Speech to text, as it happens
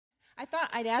I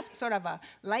thought I'd ask sort of a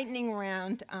lightning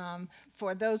round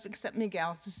for those except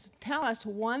Miguel. Just tell us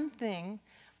one thing,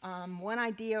 one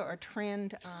idea or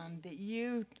trend that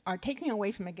you are taking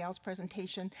away from Miguel's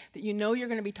presentation that you know you're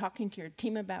going to be talking to your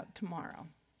team about tomorrow.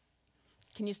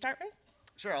 Can you start, Ray?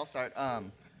 Sure, I'll start.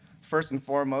 First and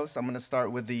foremost, I'm going to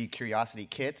start with the Curiosity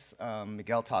Kits.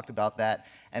 Miguel talked about that,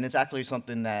 and it's actually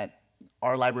something that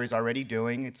our library is already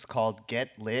doing. It's called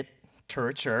Get Lit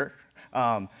Literature.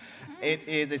 It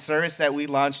is a service that we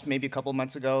launched maybe a couple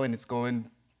months ago, and it's going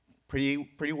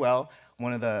pretty well.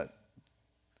 One of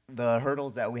the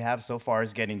hurdles that we have so far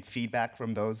is getting feedback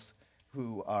from those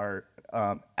who are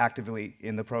actively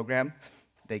in the program.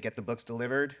 They get the books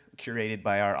delivered, curated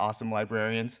by our awesome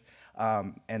librarians,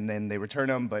 and then they return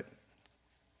them, but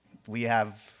we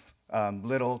have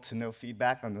little to no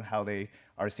feedback on how they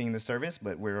are seeing the service,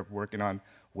 but we're working on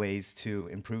ways to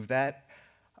improve that.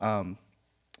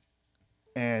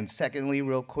 And secondly,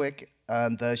 real quick,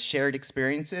 the shared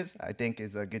experiences, I think,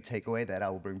 is a good takeaway that I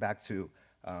will bring back to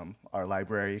our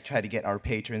library. Try to get our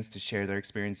patrons to share their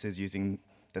experiences using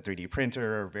the 3D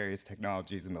printer or various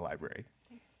technologies in the library.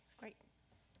 That's great.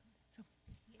 So.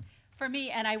 For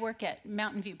me, and I work at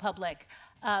Mountain View Public,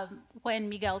 when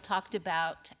Miguel talked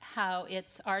about how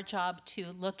it's our job to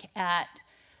look at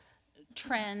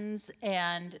trends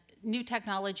and new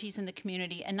technologies in the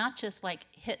community and not just like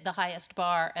hit the highest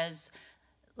bar as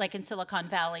like in Silicon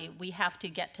Valley, we have to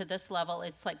get to this level.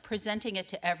 It's like presenting it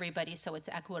to everybody so it's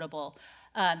equitable.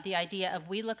 The idea of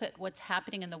we look at what's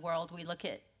happening in the world, we look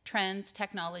at trends,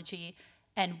 technology,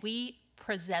 and we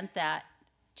present that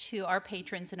to our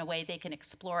patrons in a way they can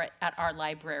explore it at our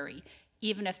library,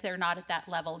 even if they're not at that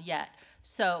level yet.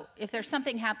 So if there's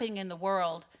something happening in the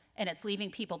world and it's leaving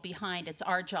people behind, it's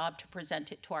our job to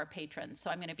present it to our patrons.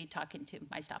 So I'm going to be talking to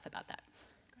my staff about that.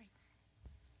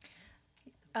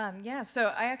 Yeah, so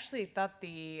I actually thought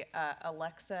the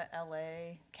Alexa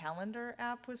LA calendar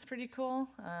app was pretty cool.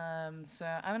 So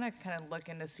I'm gonna kind of look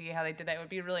into see how they did that. It would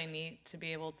be really neat to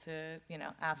be able to,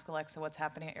 ask Alexa what's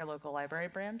happening at your local library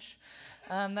branch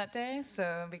that day. So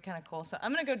it'd be kind of cool. So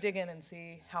I'm gonna go dig in and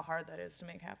see how hard that is to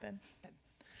make happen.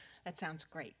 That sounds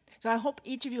great. So I hope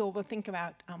each of you will think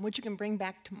about what you can bring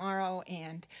back tomorrow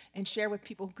and share with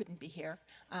people who couldn't be here,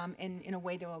 and in a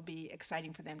way that will be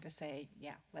exciting for them to say,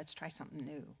 yeah, let's try something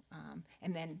new,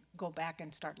 and then go back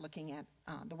and start looking at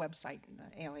the website,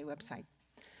 the ALA website.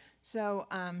 So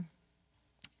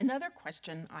another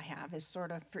question I have is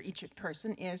sort of for each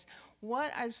person is,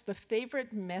 what is the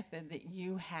favorite method that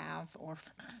you have or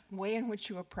way in which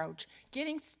you approach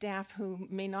getting staff who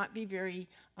may not be very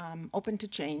open to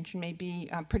change, may be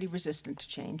pretty resistant to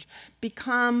change,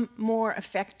 become more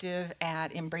effective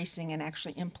at embracing and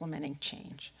actually implementing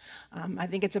change? I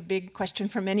think it's a big question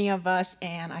for many of us,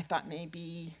 and I thought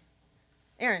maybe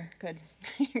Erin could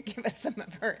give us some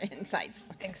of her insights.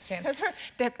 Thanks, Jan. Because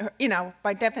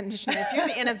by definition, if you're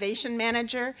the innovation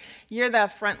manager, you're the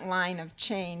front line of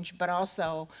change, but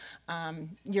also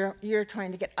you're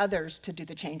trying to get others to do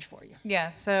the change for you.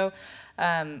 Yeah, so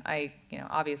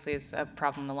obviously it's a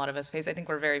problem a lot of us face. I think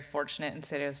we're very fortunate in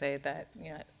San Jose that,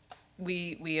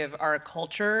 we have our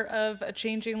culture of a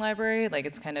changing library. Like,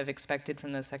 it's kind of expected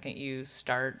from the second you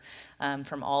start,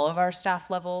 from all of our staff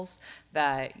levels,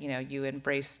 that you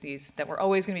embrace these, that we're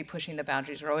always going to be pushing the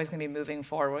boundaries, we're always going to be moving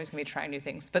forward, we're always going to be trying new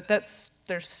things. But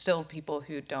there's still people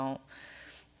who don't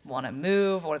want to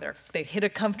move, or they hit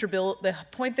the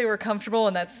point they were comfortable,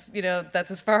 and that's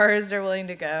as far as they're willing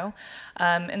to go.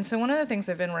 And so one of the things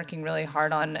I've been working really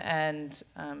hard on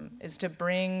is to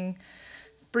bring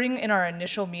in our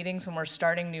initial meetings when we're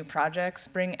starting new projects,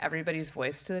 bring everybody's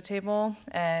voice to the table.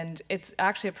 And it's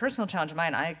actually a personal challenge of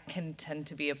mine. I can tend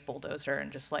to be a bulldozer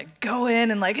and just go in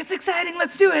and it's exciting,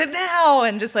 let's do it now,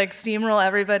 and just steamroll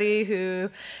everybody who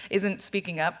isn't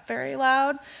speaking up very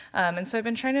loud. And so I've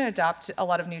been trying to adopt a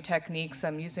lot of new techniques.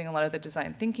 I'm using a lot of the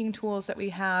design thinking tools that we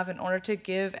have in order to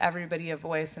give everybody a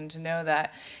voice and to know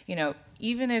that,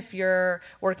 even if you're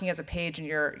working as a page and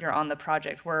you're on the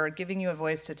project, we're giving you a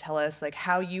voice to tell us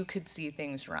how you could see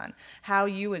things run, how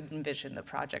you would envision the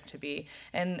project to be.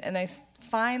 And I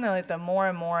find that the more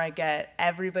and more I get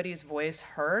everybody's voice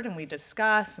heard and we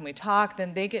discuss and we talk,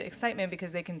 then they get excitement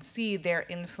because they can see their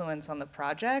influence on the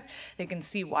project. They can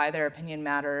see why their opinion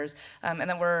matters, and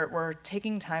that we're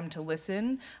taking time to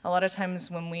listen. A lot of times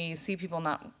when we see people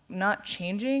not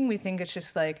changing, we think it's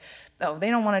just oh, they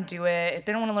don't want to do it,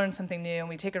 they don't want to learn something new, and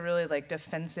we take a really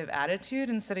defensive attitude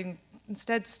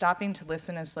instead stopping to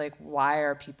listen as why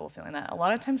are people feeling that? A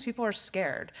lot of times people are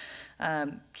scared.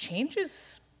 Change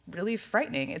is really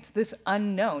frightening. It's this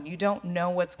unknown. You don't know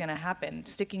what's going to happen.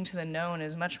 Sticking to the known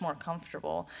is much more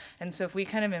comfortable. And so if we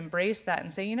kind of embrace that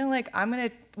and say, you know, like,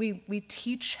 we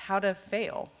teach how to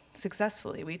fail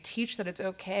successfully. We teach that it's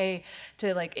okay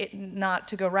to, like, it not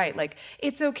to go right. Like,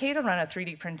 it's okay to run a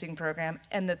 3D printing program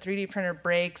and the 3D printer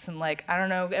breaks and, like, I don't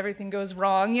know, everything goes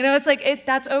wrong. You know, it's like,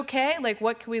 that's okay. Like,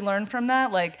 what can we learn from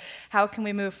that? Like, how can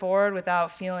we move forward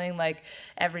without feeling like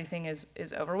everything is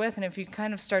over with? And if you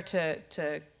kind of start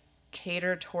to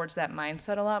cater towards that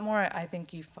mindset a lot more, I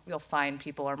think you'll find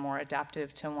people are more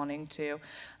adaptive to wanting to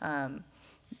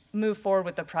move forward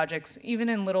with the projects, even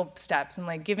in little steps, and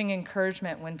like giving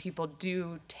encouragement when people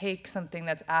do take something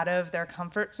that's out of their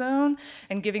comfort zone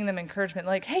and giving them encouragement,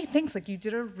 like, hey, thanks, like, you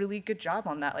did a really good job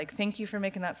on that. Like, thank you for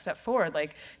making that step forward.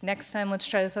 Like, next time, let's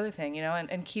try this other thing, you know,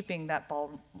 and keeping that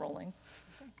ball rolling.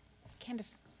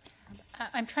 Candace.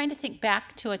 I'm trying to think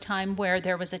back to a time where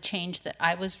there was a change that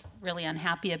I was really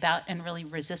unhappy about and really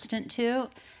resistant to.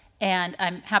 And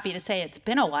I'm happy to say it's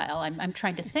been a while. I'm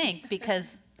trying to think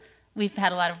because we've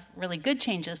had a lot of really good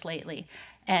changes lately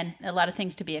and a lot of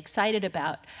things to be excited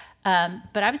about.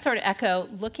 But I would sort of echo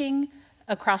looking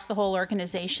across the whole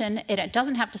organization. It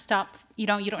doesn't have to stop. You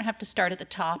don't have to start at the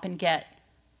top and get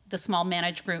the small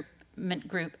management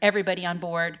group, everybody on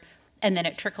board, and then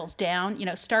it trickles down. You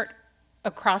know, start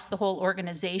across the whole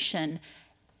organization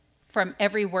from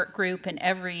every work group and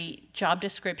every job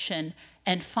description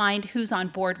and find who's on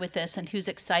board with this and who's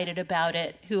excited about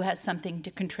it, who has something to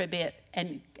contribute,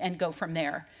 and go from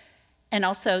there. And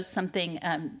also something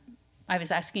I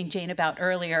was asking Jane about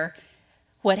earlier,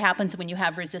 what happens when you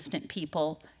have resistant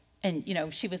people? And, you know,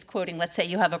 she was quoting, let's say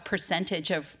you have a percentage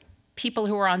of people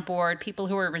who are on board, people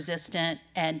who are resistant,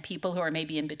 and people who are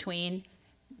maybe in between.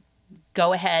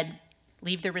 Go ahead,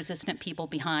 leave the resistant people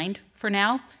behind for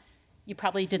now. You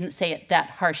probably didn't say it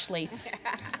that harshly.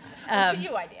 Well, to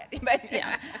you I did. But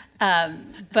Yeah.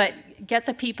 But get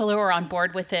the people who are on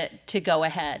board with it to go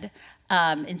ahead.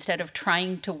 Instead of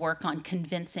trying to work on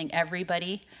convincing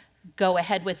everybody, go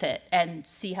ahead with it and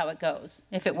see how it goes.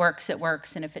 If it works, it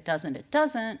works, and if it doesn't, it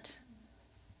doesn't.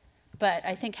 But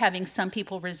I think having some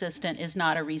people resistant is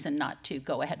not a reason not to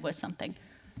go ahead with something.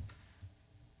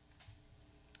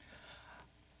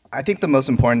 I think the most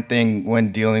important thing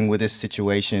when dealing with this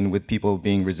situation with people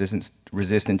being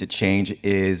resistant to change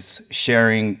is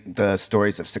sharing the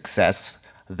stories of success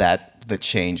that the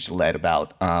change led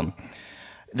about.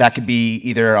 That could be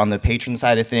either on the patron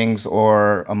side of things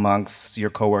or amongst your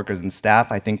coworkers and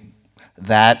staff. I think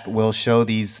that will show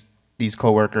these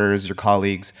coworkers, your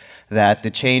colleagues, that the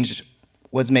change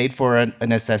was made for a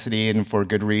necessity and for a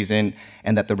good reason,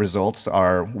 and that the results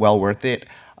are well worth it.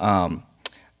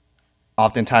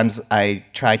 Oftentimes, I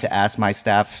try to ask my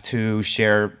staff to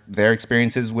share their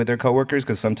experiences with their coworkers,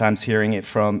 because sometimes hearing it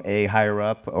from a higher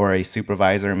up or a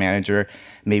supervisor or manager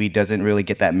maybe doesn't really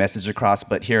get that message across,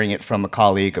 but hearing it from a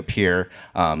colleague, a peer,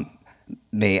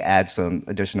 may add some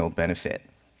additional benefit.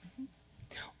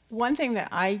 one thing that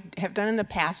I have done in the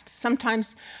past,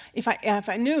 sometimes if I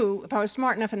was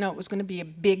smart enough to know it was going to be a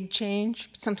big change,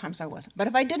 sometimes I wasn't. But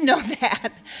if I didn't know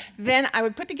that, then I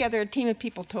would put together a team of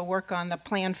people to work on the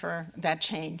plan for that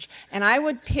change. And I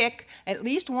would pick at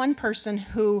least one person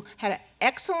who had an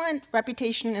excellent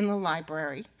reputation in the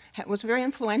library, was very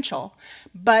influential,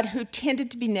 but who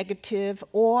tended to be negative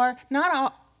or not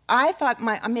all. I thought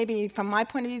maybe from my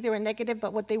point of view they were negative,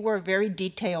 but what they were very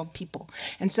detailed people.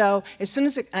 And so as soon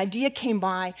as an idea came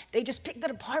by, they just picked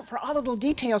it apart for all the little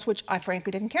details, which I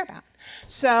frankly didn't care about.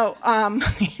 So,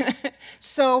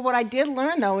 so what I did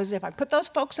learn, though, is if I put those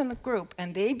folks in the group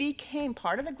and they became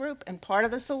part of the group and part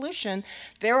of the solution,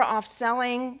 they were off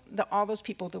selling all those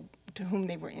people to whom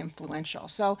they were influential.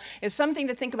 So it's something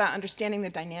to think about, understanding the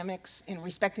dynamics and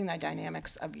respecting the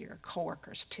dynamics of your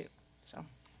coworkers, too.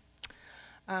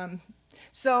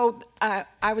 So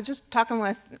I was just talking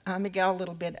with Miguel a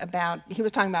little bit about, he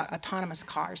was talking about autonomous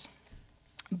cars.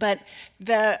 But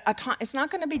it's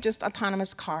not going to be just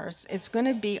autonomous cars. It's going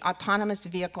to be autonomous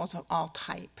vehicles of all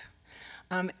type.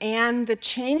 And the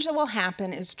change that will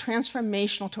happen is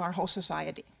transformational to our whole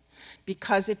society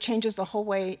because it changes the whole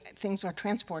way things are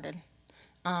transported.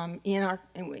 When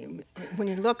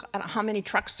you look at how many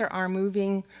trucks there are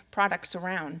moving products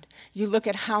around, you look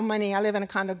at how many, I live in a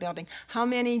condo building, how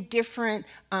many different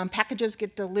packages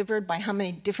get delivered by how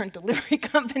many different delivery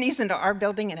companies into our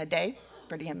building in a day.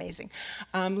 Pretty amazing.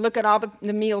 Look at all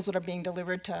the meals that are being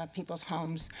delivered to people's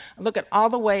homes. Look at all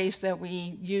the ways that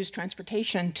we use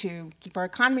transportation to keep our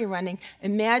economy running.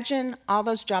 Imagine all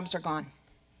those jobs are gone,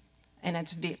 and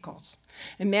it's vehicles.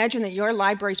 Imagine that your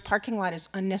library's parking lot is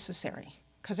unnecessary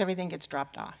because everything gets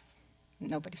dropped off.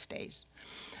 nobody stays.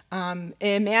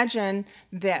 Imagine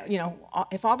that,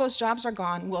 if all those jobs are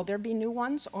gone, will there be new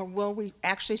ones, or will we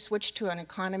actually switch to an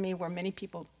economy where many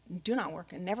people do not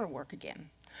work and never work again?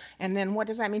 And then what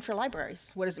does that mean for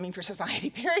libraries? What does it mean for society,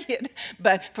 period?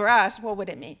 But for us, what would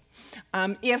it mean?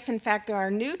 If, in fact, there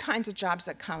are new kinds of jobs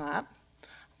that come up,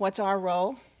 what's our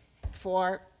role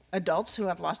for adults who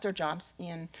have lost their jobs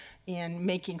in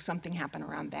making something happen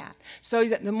around that? So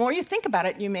the more you think about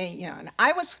it, you may, and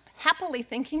I was happily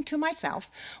thinking to myself,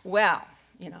 well,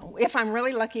 if I'm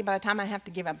really lucky, by the time I have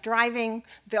to give up driving,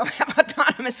 they'll have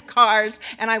autonomous cars,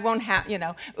 and I won't have,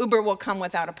 Uber will come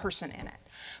without a person in it.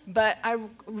 But I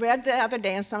read the other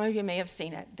day, and some of you may have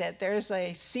seen it, that there's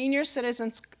a senior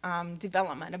citizens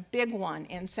development, a big one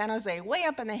in San Jose, way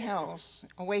up in the hills,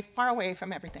 far away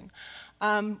from everything.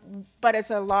 But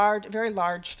it's a very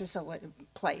large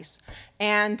place.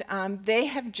 And they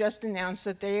have just announced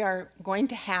that they are going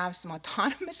to have some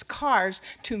autonomous cars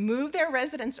to move their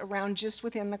residents around just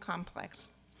within the complex.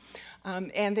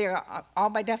 And they're all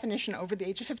by definition over the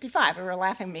age of 55. We were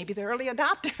laughing, maybe the early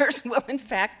adopters will in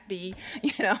fact be,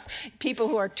 people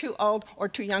who are too old or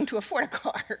too young to afford a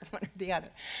car, one or the other.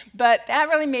 But that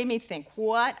really made me think,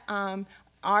 what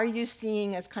are you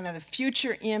seeing as kind of the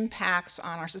future impacts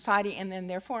on our society and then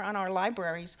therefore on our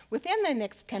libraries within the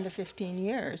next 10 to 15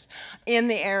 years in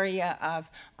the area of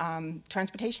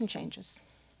transportation changes?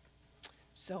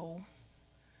 So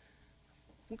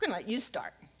we're going to let you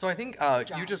start. So I think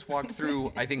you just walked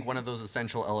through, I think, one of those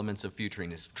essential elements of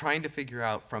futuring is trying to figure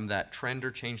out from that trend or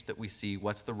change that we see,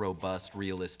 what's the robust,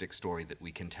 realistic story that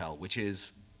we can tell, which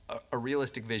is a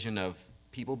realistic vision of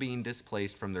people being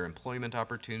displaced from their employment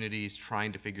opportunities,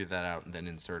 trying to figure that out and then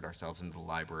insert ourselves into the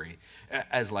library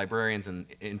as librarians and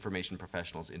information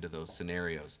professionals into those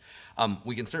scenarios.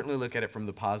 We can certainly look at it from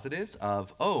the positives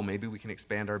of, oh, maybe we can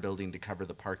expand our building to cover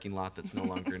the parking lot that's no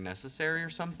longer necessary or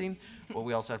something, but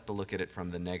we also have to look at it from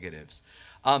the negatives.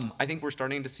 I think we're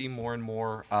starting to see more and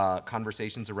more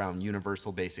conversations around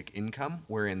universal basic income,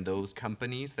 wherein those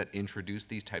companies that introduce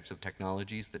these types of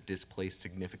technologies that displace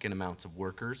significant amounts of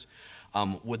workers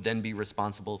would then be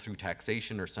responsible through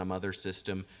taxation or some other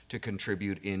system to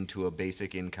contribute into a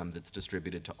basic income that's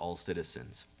distributed to all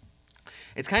citizens.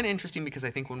 It's kind of interesting because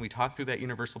I think when we talk through that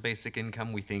universal basic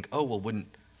income, we think, oh, well, wouldn't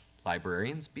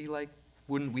librarians be like,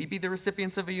 wouldn't we be the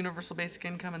recipients of a universal basic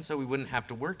income, and so we wouldn't have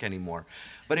to work anymore?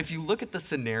 But if you look at the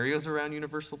scenarios around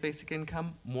universal basic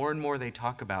income, more and more they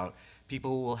talk about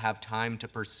people will have time to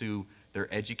pursue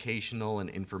their educational and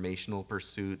informational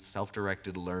pursuits,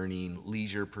 self-directed learning,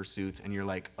 leisure pursuits, and you're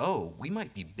like, oh, we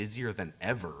might be busier than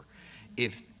ever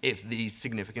if these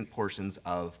significant portions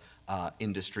of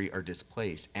industry are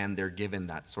displaced and they're given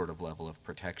that sort of level of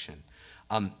protection.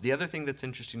 The other thing that's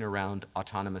interesting around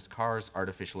autonomous cars,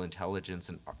 artificial intelligence,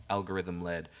 and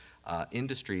algorithm-led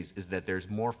industries is that there's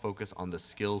more focus on the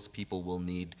skills people will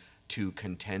need to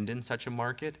contend in such a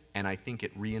market, and I think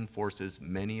it reinforces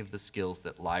many of the skills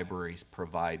that libraries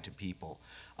provide to people.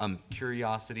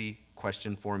 Curiosity,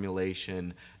 question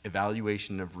formulation,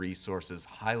 evaluation of resources,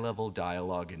 high-level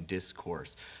dialogue and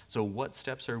discourse. So what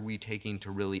steps are we taking to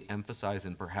really emphasize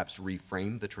and perhaps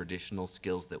reframe the traditional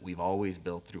skills that we've always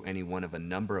built through any one of a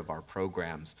number of our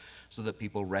programs so that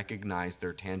people recognize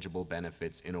their tangible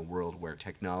benefits in a world where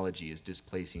technology is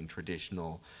displacing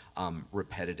traditional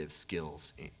repetitive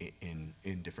skills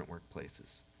in different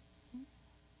workplaces?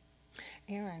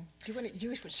 Erin, do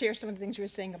you share some of the things you were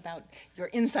saying about your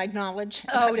inside knowledge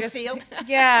about this field?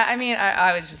 Yeah, I mean,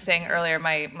 I was just saying earlier,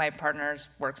 my partner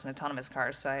works in autonomous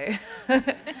cars, so I,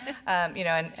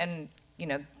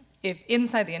 if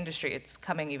inside the industry, it's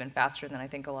coming even faster than I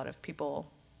think a lot of people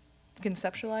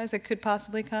conceptualize it could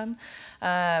possibly come.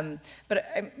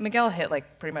 But Miguel hit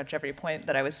like pretty much every point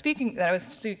that I was speaking,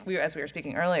 as we were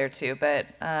speaking earlier too. But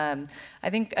I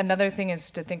think another thing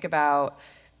is to think about,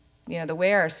 the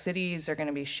way our cities are going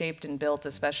to be shaped and built,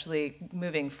 especially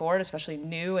moving forward, especially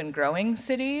new and growing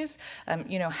cities.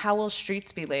 How will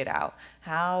streets be laid out?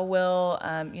 How will,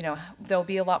 there'll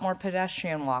be a lot more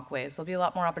pedestrian walkways. There'll be a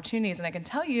lot more opportunities. And I can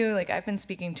tell you, I've been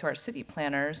speaking to our city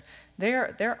planners,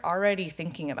 they're already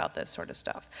thinking about this sort of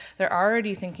stuff. They're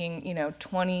already thinking,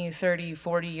 20, 30,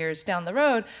 40 years down the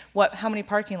road, how many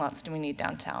parking lots do we need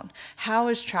downtown? How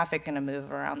is traffic going to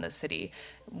move around the city?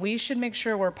 We should make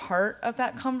sure we're part of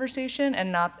that conversation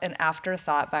and not an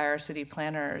afterthought by our city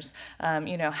planners.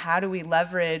 How do we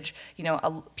leverage,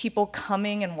 people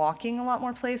coming and walking a lot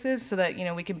more places so that,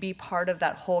 we can be part of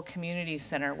that whole community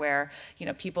center where,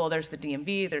 people, there's the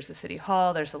DMV, there's the city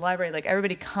hall, there's the library,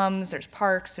 everybody comes, there's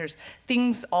parks, there's,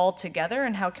 things all together,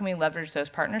 and how can we leverage those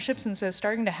partnerships? And so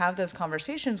starting to have those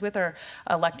conversations with our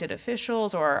elected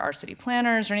officials or our city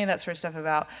planners or any of that sort of stuff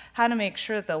about how to make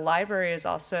sure that the library is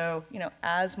also,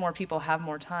 as more people have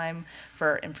more time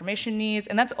for information needs,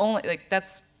 and that's only, like,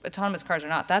 that's autonomous cars or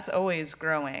not, that's always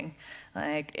growing,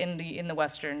 like in the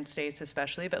Western states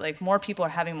especially, but like more people are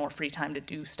having more free time to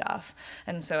do stuff.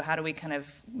 And so how do we kind of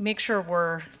make sure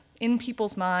we're in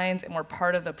people's minds and we're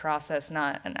part of the process,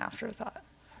 not an afterthought?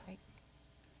 Right.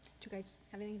 Do you guys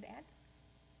have anything to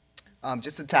add?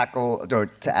 Just to tackle, or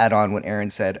to add on what Erin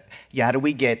said, yeah, how do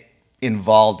we get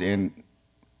involved in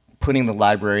putting the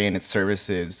library and its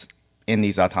services in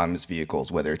these autonomous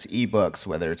vehicles, whether it's ebooks,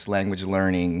 whether it's language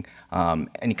learning,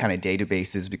 any kind of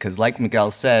databases? Because like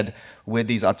Miguel said, with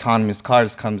these autonomous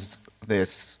cars comes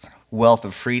this wealth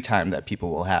of free time that people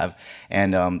will have.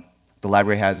 And the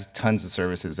library has tons of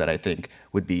services that I think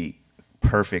would be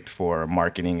perfect for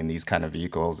marketing in these kind of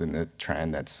vehicles and the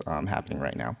trend that's happening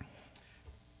right now.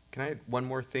 Can I add one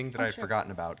more thing that Oh, I've sure.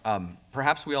 forgotten about?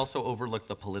 Perhaps we also overlook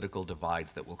the political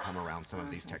divides that will come around some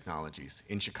of these technologies.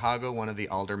 In Chicago, one of the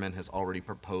aldermen has already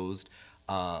proposed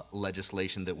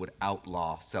legislation that would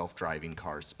outlaw self-driving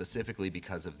cars, specifically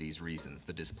because of these reasons,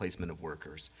 the displacement of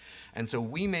workers. And so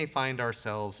we may find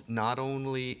ourselves not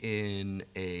only in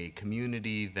a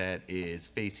community that is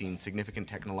facing significant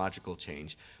technological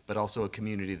change, but also a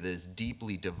community that is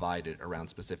deeply divided around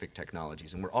specific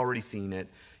technologies. And we're already seeing it,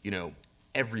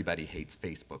 everybody hates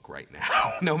Facebook right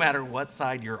now. No matter what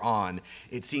side you're on,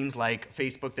 it seems like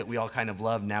Facebook that we all kind of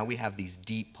love, now we have these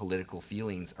deep political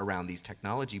feelings around these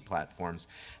technology platforms.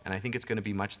 And I think it's going to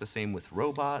be much the same with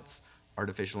robots,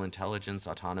 artificial intelligence,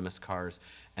 autonomous cars,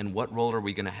 and what role are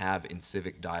we going to have in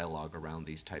civic dialogue around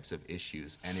these types of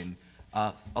issues, and in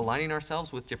aligning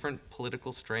ourselves with different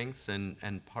political strengths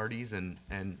and parties and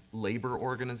labor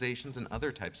organizations and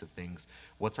other types of things.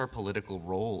 What's our political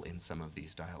role in some of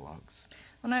these dialogues?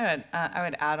 And I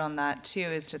would add on that too,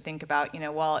 is to think about,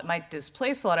 while it might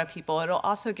displace a lot of people, it'll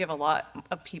also give a lot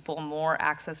of people more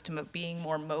access to being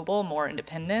more mobile, more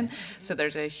independent. So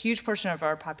there's a huge portion of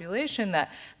our population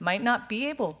that might not be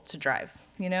able to drive.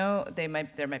 There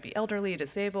might be elderly,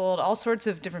 disabled, all sorts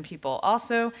of different people.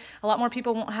 Also, a lot more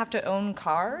people won't have to own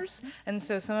cars, and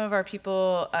so some of our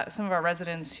people, some of our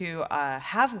residents who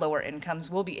have lower incomes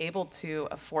will be able to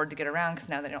afford to get around, because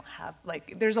now they don't have,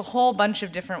 there's a whole bunch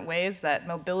of different ways that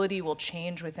mobility will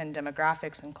change within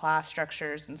demographics and class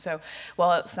structures. And so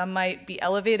while some might be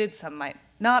elevated, some might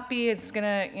not be, it's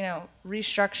gonna,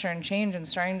 restructure and change, and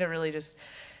starting to really just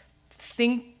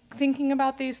thinking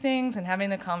about these things and having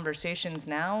the conversations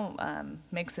now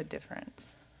makes a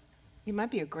difference. It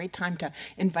might be a great time to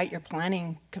invite your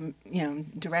planning,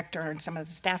 director and some of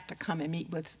the staff to come and meet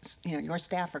with, your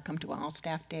staff, or come to an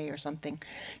all-staff day or something,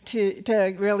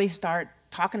 to really start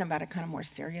talking about it kind of more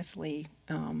seriously,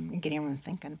 and getting everyone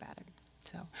thinking about it.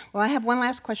 So, well, I have one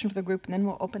last question for the group, and then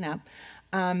we'll open up.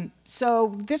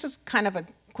 So this is kind of a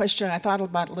question I thought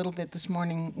about a little bit this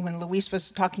morning when Luis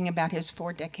was talking about his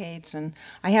 4 decades, and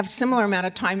I have a similar amount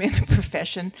of time in the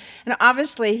profession. And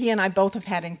obviously, he and I both have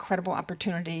had incredible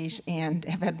opportunities and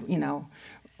have had,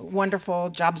 wonderful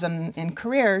jobs and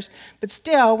careers. But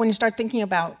still, when you start thinking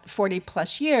about 40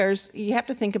 plus years, you have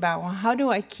to think about, well, how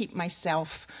do I keep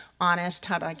myself honest?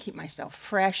 How do I keep myself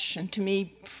fresh? And to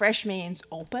me, fresh means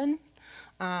open.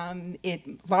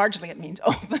 It means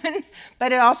open,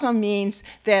 but it also means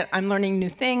that I'm learning new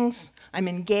things, I'm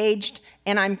engaged,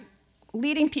 and I'm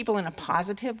leading people in a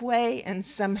positive way, and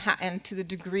somehow, and to the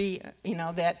degree,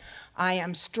 that I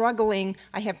am struggling,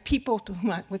 I have people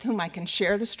with whom I can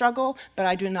share the struggle, but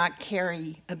I do not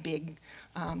carry a big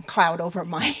cloud over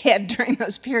my head during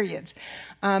those periods.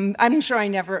 I'm sure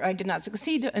I did not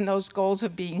succeed in those goals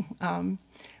of being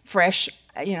fresh,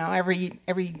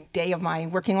 every day of my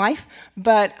working life.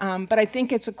 But I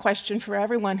think it's a question for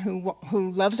everyone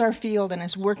who loves our field and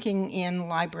is working in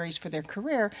libraries for their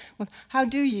career. Well, how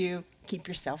do you keep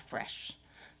yourself fresh?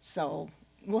 So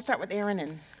we'll start with Erin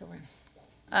and go in.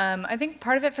 I think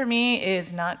part of it for me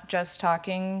is not just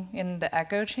talking in the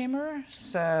echo chamber,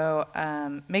 so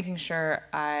making sure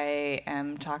I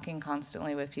am talking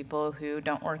constantly with people who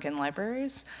don't work in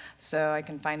libraries, so I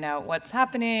can find out what's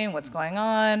happening, what's going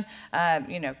on,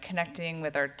 connecting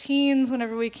with our teens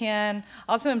whenever we can.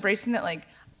 Also embracing that,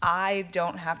 I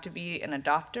don't have to be an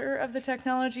adopter of the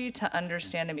technology to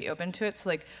understand and be open to it.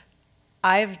 So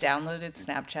I've downloaded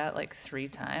Snapchat like 3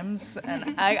 times,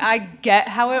 and I get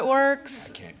how it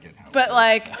works. Can't get how. But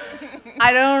like,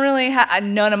 I don't really have,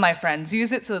 none of my friends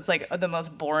use it, so it's like the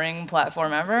most boring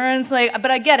platform ever. And it's like, but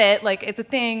I get it, like it's a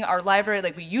thing. Our library,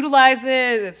 like we utilize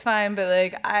it, it's fine. But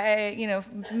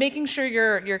like making sure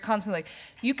you're constantly like,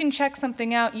 you can check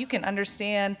something out, you can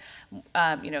understand,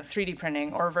 3D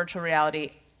printing or virtual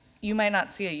reality. You might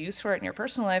not see a use for it in your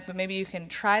personal life, but maybe you can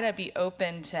try to be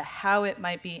open to how it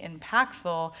might be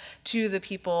impactful to the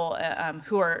people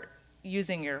who are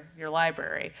using your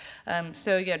library.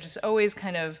 So yeah, just always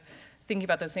kind of thinking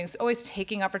about those things, always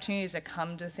taking opportunities to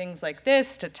come to things like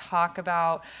this, to talk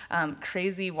about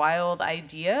crazy, wild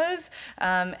ideas,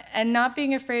 and not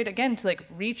being afraid, again, to like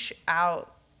reach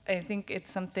out. I think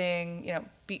it's something,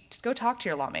 go talk to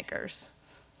your lawmakers.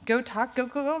 Go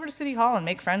over to City Hall and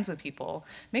make friends with people.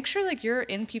 Make sure like you're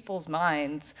in people's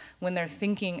minds when they're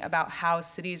thinking about how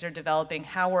cities are developing,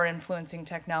 how we're influencing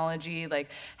technology, like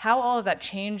how all of that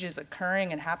change is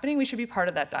occurring and happening. We should be part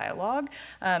of that dialogue.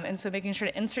 And so making sure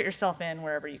to insert yourself in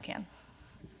wherever you can.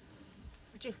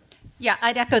 Yeah,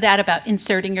 I'd echo that about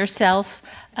inserting yourself.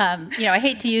 I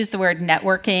hate to use the word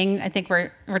networking. I think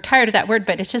we're tired of that word,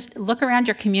 but it's just look around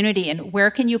your community and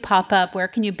where can you pop up? Where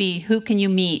can you be? Who can you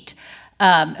meet?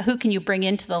 Who can you bring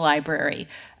into the library?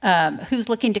 Who's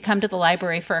looking to come to the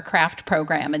library for a craft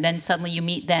program? And then suddenly you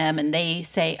meet them and they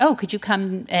say, oh, could you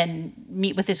come and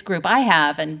meet with this group I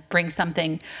have and bring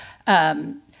something?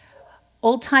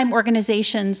 Old-time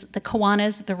organizations, the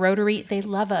Kiwanis, the Rotary, they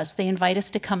love us. They invite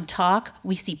us to come talk.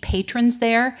 We see patrons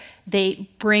there. They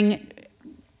bring,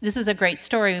 this is a great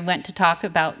story. We went to talk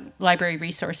about library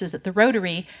resources at the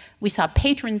Rotary. We saw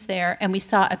patrons there, and we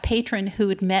saw a patron who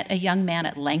had met a young man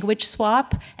at Language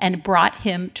Swap and brought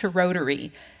him to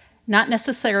Rotary. Not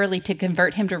necessarily to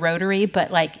convert him to Rotary, but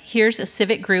like, here's a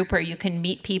civic group where you can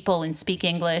meet people and speak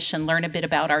English and learn a bit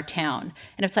about our town.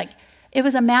 And it's like, it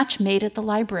was a match made at the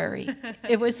library.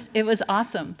 It was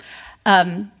awesome.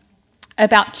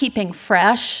 About keeping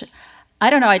fresh, I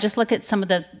don't know, I just look at some of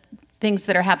the things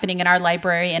that are happening in our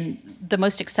library, and the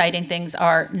most exciting things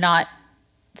are not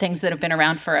things that have been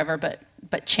around forever,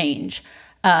 but change.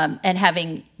 And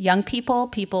having young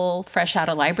people fresh out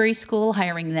of library school,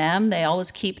 hiring them, they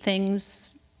always keep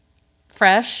things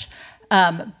fresh.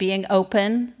 Being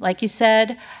open, like you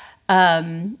said.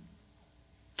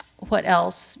 What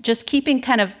else? Just keeping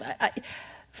kind of,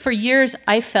 for years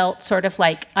I felt sort of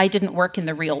like I didn't work in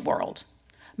the real world.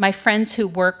 My friends who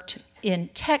worked in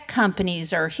tech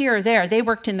companies or here or there, they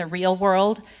worked in the real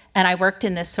world, and I worked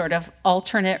in this sort of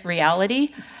alternate reality.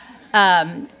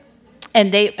 And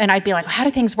I'd be like, how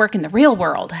do things work in the real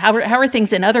world? How are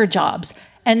things in other jobs?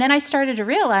 And then I started to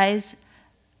realize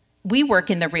we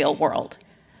work in the real world.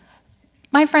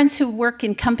 My friends who work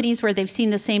in companies where they've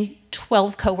seen the same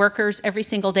 12 coworkers every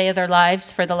single day of their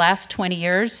lives for the last 20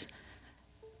 years,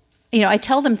 I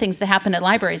tell them things that happen at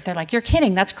libraries. They're like, you're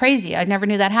kidding, that's crazy. I never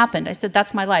knew that happened. I said,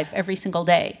 that's my life every single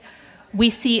day. We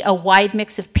see a wide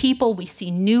mix of people. We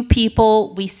see new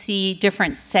people. We see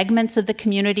different segments of the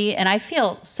community. And I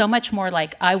feel so much more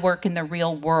like I work in the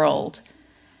real world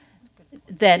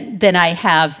than I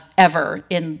have ever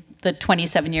in the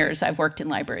 27 years I've worked in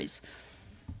libraries.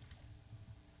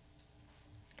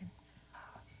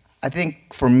 I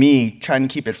think for me, trying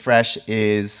to keep it fresh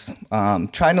is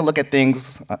trying to look at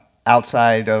things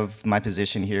outside of my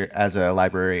position here as a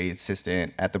library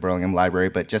assistant at the Burlingame Library,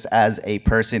 but just as a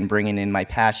person bringing in my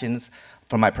passions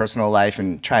from my personal life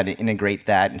and trying to integrate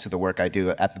that into the work I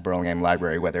do at the Burlingame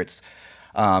Library, whether it's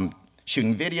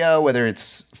shooting video, whether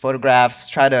it's photographs,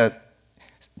 try to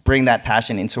bring that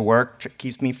passion into work,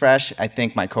 keeps me fresh. I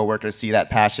think my coworkers see that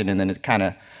passion, and then it kind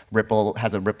of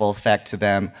has a ripple effect to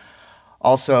them.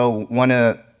 Also,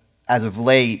 as of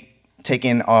late,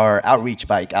 taking our outreach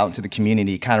bike out into the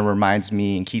community kind of reminds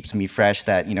me and keeps me fresh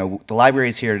that, the library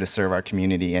is here to serve our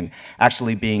community, and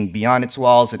actually being beyond its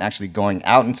walls and actually going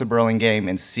out into Burlingame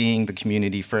and seeing the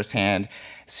community firsthand,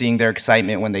 seeing their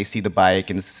excitement when they see the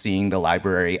bike and seeing the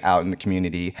library out in the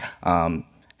community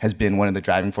has been one of the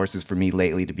driving forces for me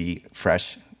lately to be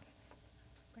fresh.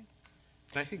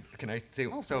 Can I say,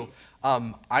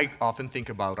 I often think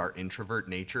about our introvert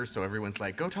nature, so everyone's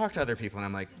like, go talk to other people, and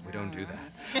I'm like, we don't do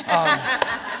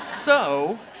that.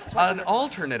 So, an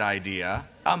alternate idea,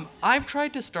 I've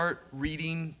tried to start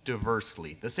reading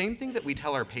diversely. The same thing that we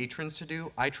tell our patrons to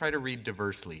do, I try to read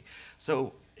diversely.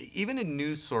 So, even in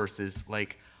news sources,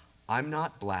 like, I'm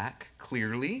not Black,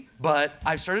 clearly, but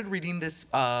I've started reading this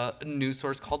news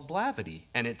source called Blavity,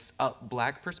 and it's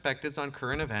Black perspectives on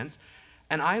current events.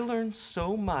 And I learned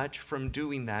so much from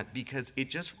doing that because it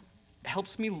just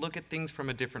helps me look at things from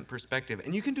a different perspective.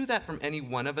 And you can do that from any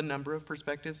one of a number of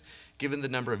perspectives, given the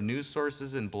number of news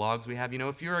sources and blogs we have. You know,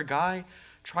 if you're a guy,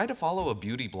 try to follow a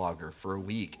beauty blogger for a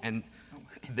week, and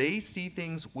they see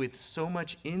things with so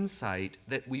much insight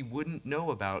that we wouldn't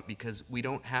know about because we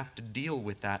don't have to deal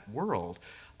with that world.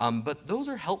 But those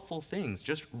are helpful things.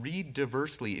 Just read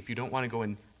diversely if you don't want to go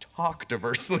and talk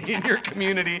diversely in your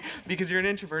community because you're an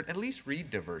introvert. At least read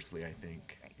diversely, I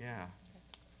think. Yeah.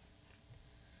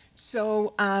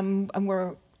 So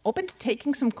we're open to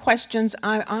taking some questions.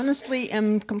 I honestly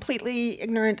am completely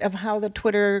ignorant of how the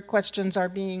Twitter questions are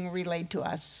being relayed to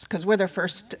us because we're their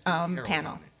first Carol's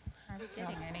panel. on it. Aren't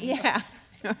getting any. Yeah.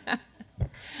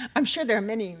 I'm sure there are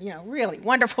many, really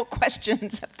wonderful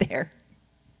questions up there.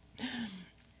 I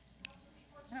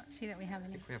don't see that we have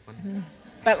any. We have one.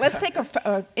 But let's take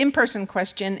a in-person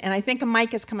question, and I think a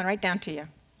mic is coming right down to you.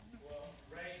 Well,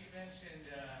 Ray, you mentioned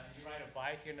you ride a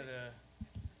bike into the.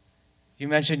 You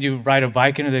mentioned you ride a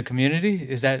bike into the community.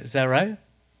 Is that right?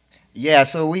 Yeah,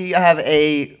 so we have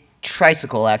a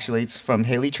tricycle, actually. It's from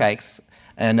Haley Trikes,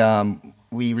 and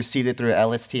we received it through an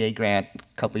LSTA grant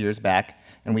a couple years back,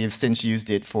 and we have since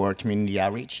used it for community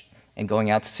outreach and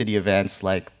going out to city events.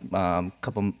 Like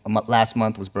last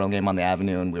month was Burlingame on the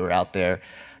Avenue, and we were out there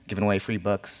giving away free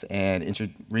books and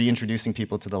reintroducing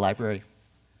people to the library.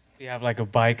 You have like a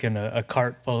bike and a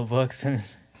cart full of books, and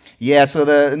Yeah, so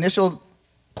the initial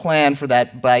plan for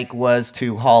that bike was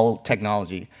to haul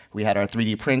technology. We had our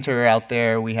 3D printer out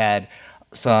there, we had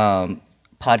some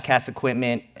podcast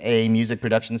equipment, a music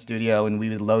production studio, and we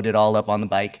would load it all up on the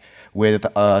bike with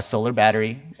a solar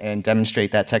battery and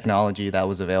demonstrate that technology that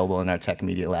was available in our tech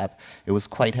media lab. It was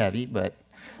quite heavy, but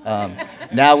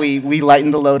now we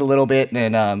lighten the load a little bit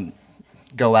and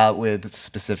go out with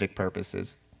specific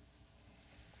purposes.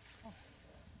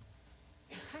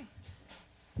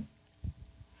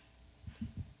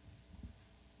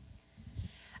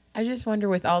 I just wonder,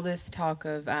 with all this talk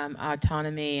of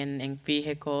autonomy and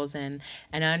vehicles, and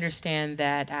I understand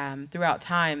that throughout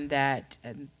time that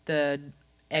the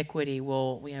equity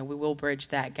will, we will bridge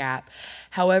that gap.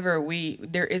 However,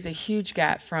 there is a huge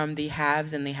gap from the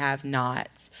haves and the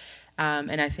have-nots.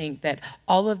 And I think that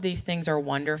all of these things are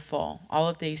wonderful. All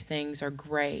of these things are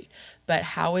great. But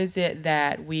how is it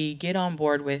that we get on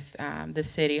board with the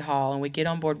City Hall and we get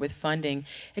on board with funding,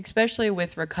 especially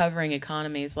with recovering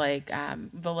economies like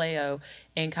Vallejo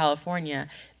in California?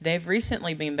 They've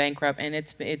recently been bankrupt, and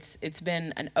it's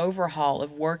been an overhaul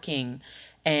of working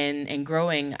and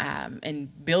growing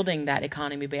and building that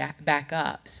economy back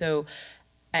up. So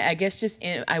I guess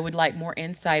I would like more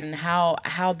insight on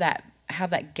how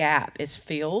that gap is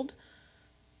filled.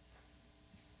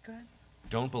 Go ahead.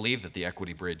 Don't believe that the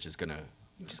equity bridge is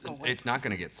it's not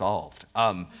gonna get solved.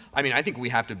 I mean, I think we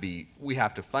have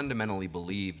to fundamentally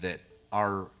believe that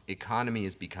our economy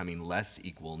is becoming less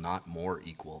equal, not more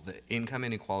equal. The income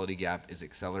inequality gap is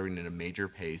accelerating at a major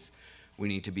pace. We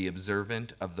need to be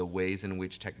observant of the ways in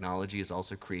which technology is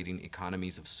also creating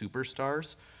economies of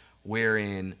superstars,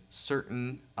 wherein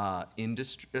certain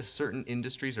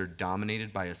industries are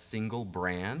dominated by a single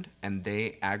brand, and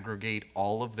they aggregate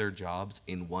all of their jobs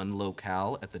in one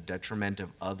locale at the detriment of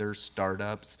other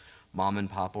startups, mom and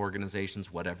pop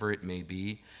organizations, whatever it may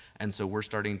be. And so we're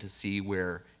starting to see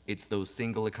where it's those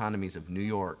single economies of New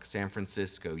York, San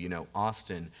Francisco,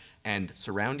 Austin, and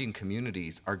surrounding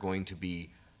communities are going to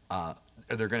be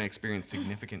they're going to experience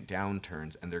significant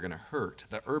downturns, and they're going to hurt.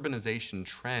 The urbanization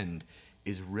trend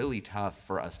is really tough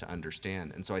for us to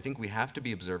understand. And so I think we have to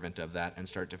be observant of that and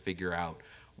start to figure out,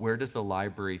 where does the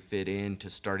library fit into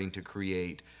starting to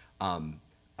create,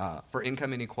 for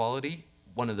income inequality,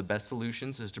 one of the best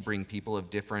solutions is to bring people of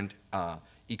different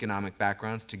economic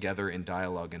backgrounds together in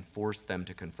dialogue and force them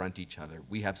to confront each other.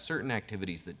 We have certain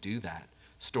activities that do that.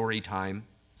 Story time,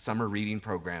 summer reading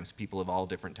programs, people of all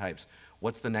different types.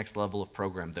 What's the next level of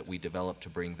program that we develop to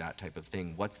bring that type of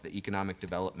thing? What's the economic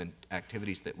development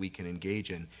activities that we can engage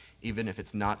in, even if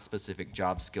it's not specific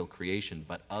job skill creation,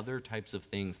 but other types of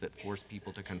things that force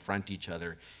people to confront each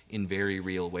other in very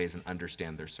real ways and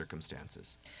understand their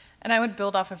circumstances? And I would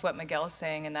build off of what Miguel is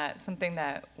saying, and that something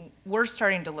that we're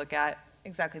starting to look at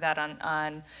exactly that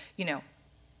on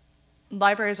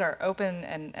libraries are open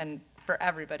and for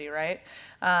everybody, right?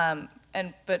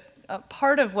 But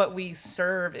part of what we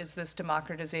serve is this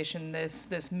democratization,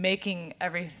 this making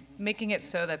it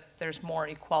so that there's more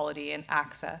equality and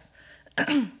access.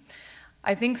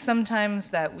 I think sometimes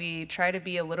that we try to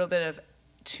be a little bit of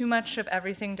too much of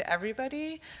everything to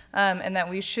everybody, and that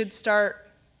we should start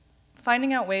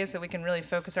finding out ways that we can really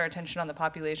focus our attention on the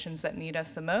populations that need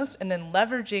us the most, and then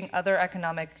leveraging other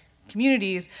economic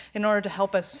communities in order to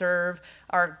help us serve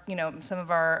our, some of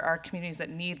our communities that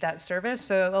need that service.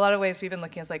 So a lot of ways we've been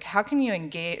looking at is like, how can you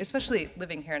engage, especially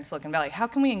living here in Silicon Valley, how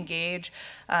can we engage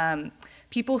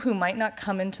people who might not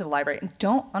come into the library and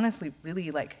don't honestly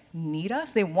really like need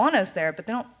us? They want us there, but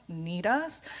they don't need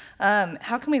us.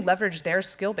 How can we leverage their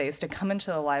skill base to come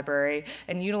into the library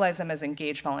and utilize them as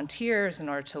engaged volunteers in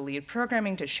order to lead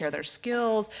programming, to share their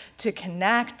skills, to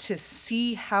connect, to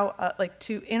see how,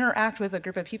 to interact with a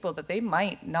group of people that they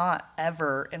might not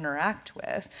ever interact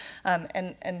with,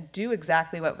 and do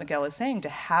exactly what Miguel is saying, to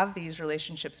have these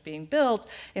relationships being built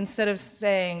instead of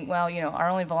saying, well, our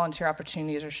only volunteer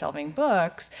opportunities are shelving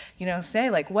books. Say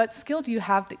like, what skill do you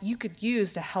have that you could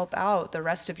use to help out the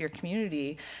rest of your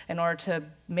community in order to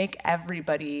make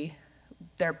everybody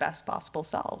their best possible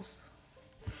selves?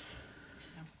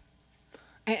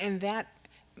 And that,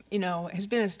 has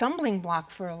been a stumbling block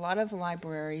for a lot of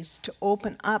libraries to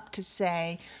open up to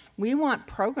say, we want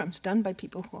programs done by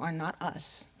people who are not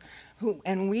us.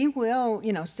 And we will,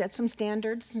 set some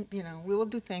standards, we will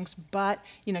do things, but,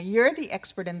 you're the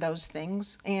expert in those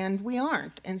things, and we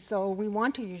aren't. And so we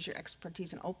want to use your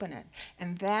expertise and open it.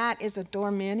 And that is a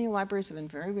door many libraries have been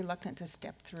very reluctant to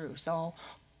step through. So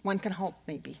one can hope,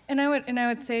 maybe. And I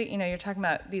would say, you're talking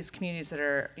about these communities that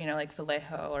are, like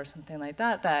Vallejo or something like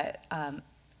that, that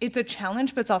it's a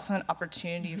challenge, but it's also an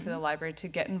opportunity for the library to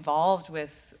get involved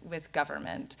with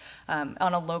government on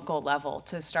a local level,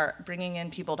 to start bringing in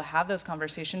people to have those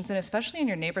conversations, and especially in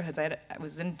your neighborhoods. I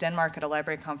was in Denmark at a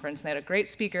library conference, and they had a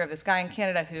great speaker of this guy in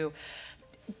Canada who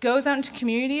goes out into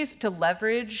communities to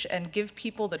leverage and give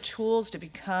people the tools to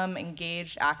become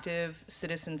engaged, active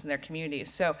citizens in their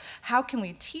communities. So how can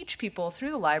we teach people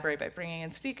through the library by bringing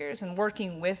in speakers and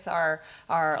working with our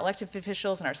elected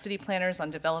officials and our city planners on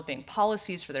developing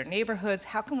policies for their neighborhoods?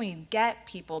 How can we get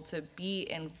people to be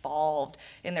involved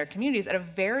in their communities at a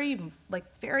very,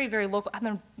 very local,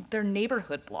 on their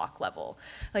neighborhood block level?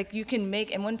 Like you can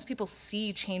make, and once people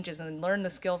see changes and learn the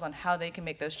skills on how they can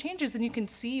make those changes, then you can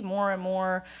see more and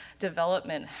more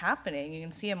development happening. You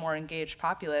can see a more engaged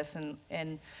populace,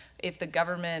 and if the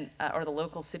government or the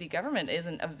local city government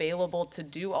isn't available to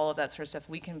do all of that sort of stuff,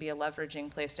 we can be a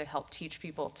leveraging place to help teach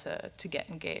people to get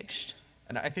engaged.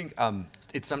 And I think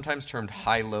it's sometimes termed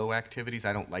high-low activities.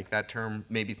 I don't like that term.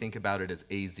 Maybe think about it as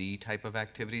AZ type of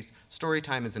activities.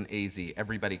 Storytime is an AZ.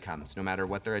 Everybody comes, no matter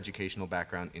what their educational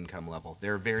background, income level.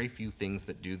 There are very few things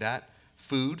that do that.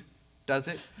 Food does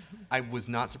it. I was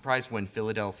not surprised when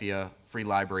Philadelphia Free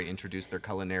Library introduced their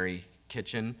culinary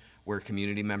kitchen, where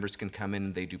community members can come in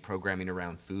and they do programming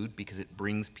around food, because it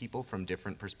brings people from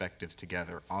different perspectives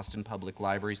together. Austin Public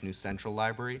Library's New Central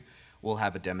Library will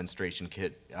have a demonstration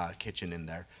kitchen in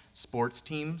there. Sports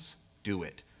teams do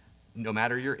it. No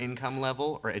matter your income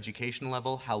level or education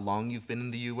level, how long you've been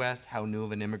in the US, how new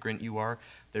of an immigrant you are,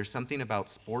 there's something about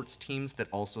sports teams that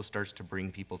also starts to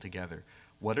bring people together.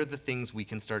 What are the things we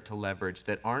can start to leverage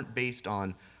that aren't based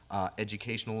on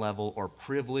educational level or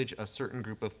privilege a certain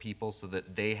group of people so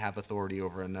that they have authority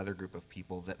over another group of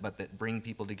people, but that bring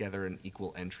people together an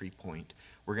equal entry point?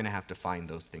 We're going to have to find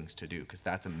those things to do, because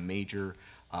that's a major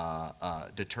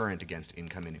deterrent against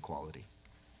income inequality.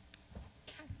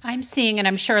 I'm seeing, and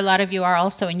I'm sure a lot of you are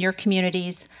also in your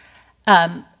communities,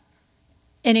 an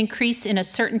increase in a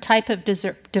certain type of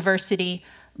diversity,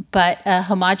 but a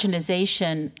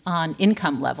homogenization on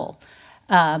income level.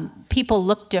 People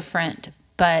look different,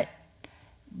 but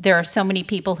there are so many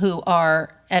people who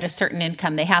are at a certain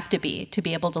income. They have to be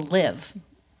able to live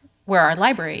where our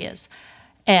library is.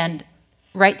 And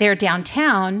right there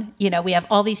downtown, we have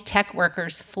all these tech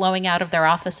workers flowing out of their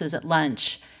offices at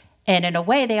lunch. And in a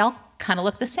way, they all kind of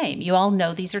look the same. You all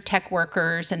know these are tech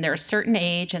workers, and they're a certain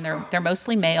age, and they're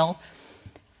mostly male.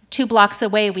 2 blocks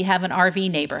away, we have an RV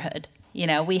neighborhood.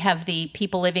 We have the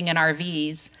people living in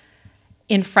RVs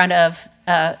in front of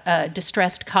a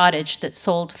distressed cottage that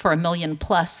sold for $1 million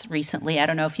plus recently. I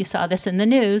don't know if you saw this in the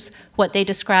news. What they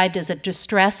described as a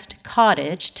distressed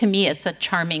cottage, to me it's a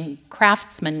charming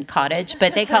craftsman cottage,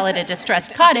 but they call it a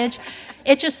distressed cottage.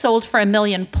 It just sold for $1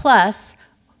 million plus,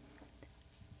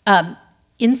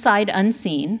 inside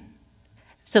unseen.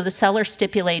 So the seller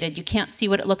stipulated you can't see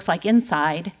what it looks like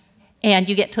inside, and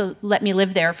you get to let me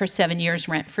live there for 7 years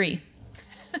rent-free.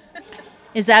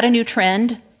 Is that a new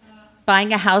trend?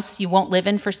 Buying a house you won't live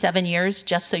in for 7 years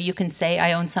just so you can say,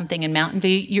 I own something in Mountain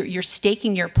View? You're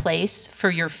staking your place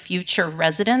for your future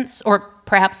residents, or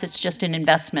perhaps it's just an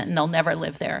investment and they'll never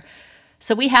live there.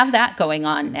 So we have that going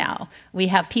on now. We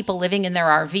have people living in their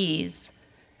RVs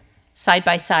side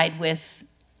by side with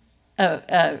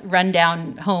a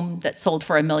rundown home that sold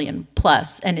for $1 million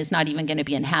plus and is not even going to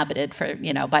be inhabited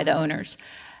by the owners.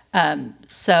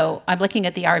 So I'm looking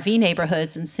at the RV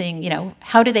neighborhoods and seeing,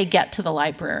 how do they get to the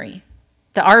library?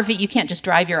 The RV, you can't just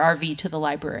drive your RV to the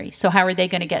library. So how are they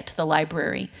going to get to the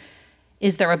library?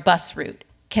 Is there a bus route?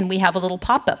 Can we have a little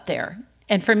pop-up there?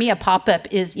 And for me, a pop-up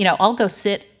is, I'll go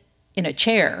sit in a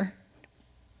chair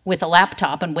with a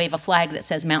laptop and wave a flag that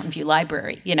says Mountain View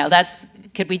Library.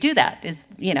 Could we do that? Is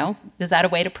that a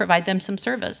way to provide them some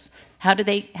service? How do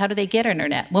they get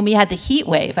internet? When we had the heat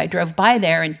wave, I drove by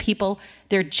there and people,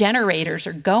 their generators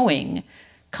are going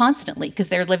constantly because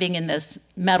they're living in this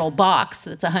metal box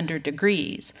that's 100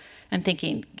 degrees. I'm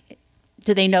thinking,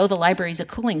 do they know the library's a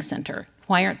cooling center?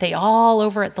 Why aren't they all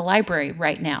over at the library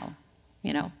right now?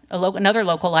 Another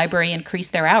local library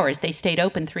increased their hours. They stayed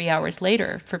open 3 hours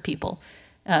later for people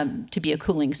to be a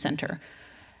cooling center.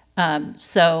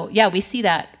 So yeah, we see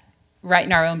that right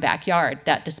in our own backyard,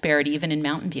 that disparity even in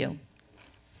Mountain View.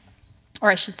 Or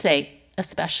I should say,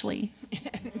 especially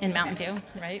in Mountain View,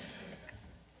 right?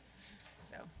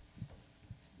 So,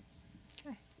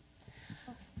 okay.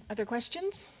 Other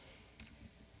questions?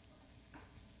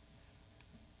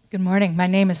 Good morning. My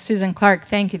name is Susan Clark.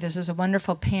 Thank you. This is a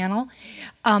wonderful panel.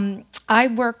 I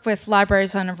work with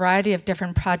libraries on a variety of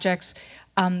different projects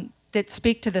that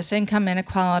speak to this income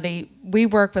inequality. We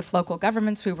work with local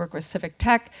governments. We work with civic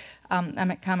tech.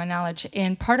 I'm at Common Knowledge.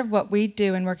 And part of what we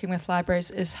do in working with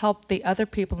libraries is help the other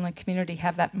people in the community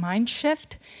have that mind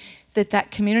shift,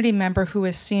 that community member who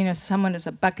is seen as someone as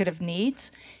a bucket of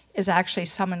needs is actually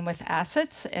someone with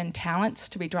assets and talents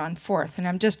to be drawn forth. And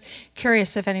I'm just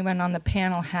curious if anyone on the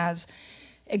panel has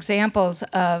examples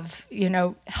of,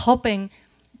 helping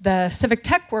the civic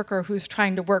tech worker who's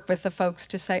trying to work with the folks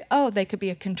to say, oh, they could be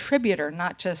a contributor,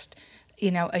 not just,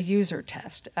 a user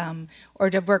test, or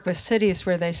to work with cities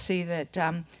where they see that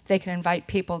they can invite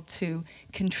people to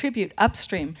contribute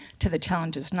upstream to the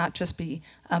challenges, not just be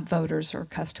voters or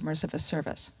customers of a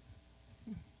service.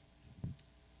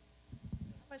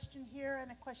 Question here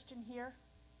and a question here.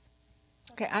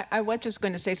 Okay, I was just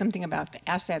going to say something about the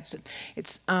assets.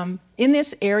 It's in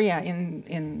this area.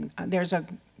 There's a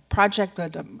project,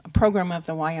 a program of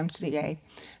the YMCA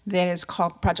that is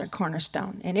called Project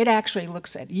Cornerstone, and it actually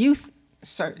looks at youth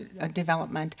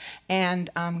development. And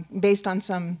based on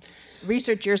some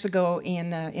research years ago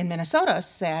in Minnesota,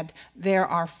 said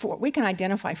we can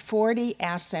identify 40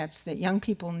 assets that young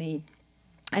people need.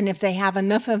 And if they have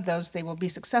enough of those, they will be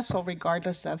successful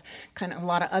regardless of kind of a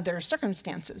lot of other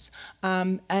circumstances.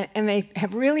 And they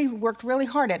have really worked really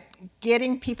hard at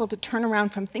getting people to turn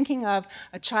around from thinking of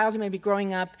a child who may be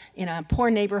growing up in a poor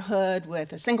neighborhood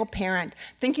with a single parent,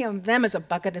 thinking of them as a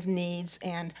bucket of needs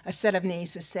and a set of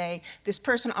needs to say, this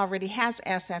person already has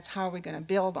assets, how are we going to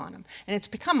build on them? And it's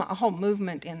become a whole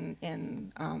movement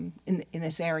in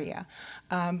this area.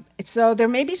 So there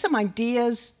may be some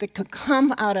ideas that could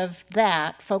come out of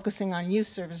that, focusing on youth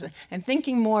services and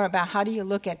thinking more about how do you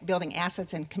look at building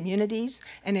assets in communities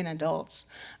and in adults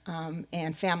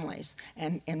and families,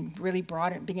 and really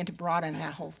begin to broaden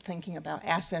that whole thinking about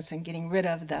assets and getting rid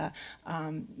of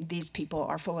these people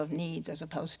are full of needs as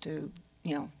opposed to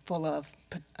full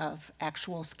of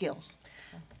actual skills.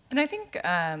 And I think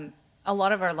a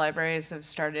lot of our libraries have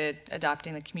started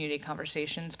adopting the community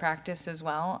conversations practice as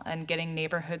well, and getting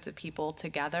neighborhoods of people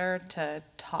together to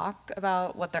talk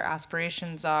about what their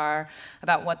aspirations are,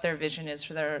 about what their vision is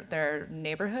for their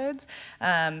neighborhoods.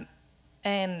 And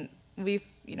we've,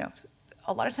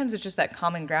 a lot of times it's just that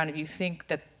common ground. If you think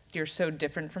that you're so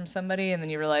different from somebody, and then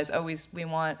you realize, oh, we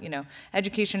want,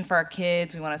 education for our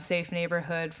kids, we want a safe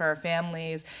neighborhood for our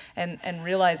families, and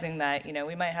realizing that,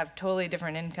 we might have totally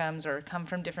different incomes or come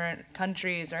from different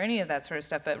countries or any of that sort of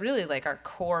stuff, but really, our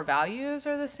core values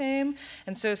are the same.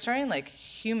 And so starting,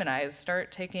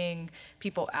 start taking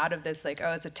people out of this,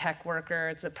 oh, it's a tech worker,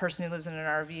 it's a person who lives in an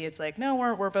RV. It's no,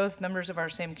 we're both members of our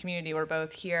same community, we're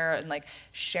both here, and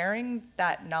sharing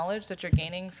that knowledge that you're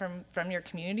gaining from your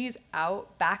communities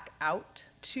back out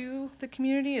to the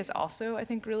community is also, I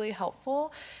think, really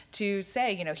helpful to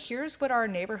say, here's what our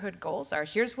neighborhood goals are,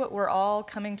 here's what we're all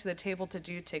coming to the table to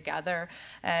do together,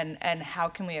 and how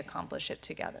can we accomplish it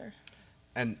together.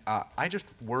 And I just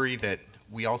worry that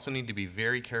we also need to be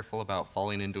very careful about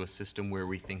falling into a system where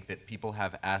we think that people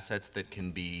have assets that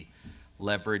can be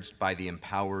leveraged by the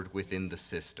empowered within the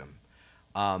system.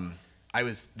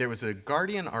 There was a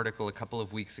Guardian article a couple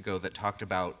of weeks ago that talked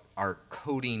about our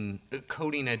coding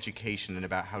education and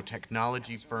about how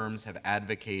technology firms have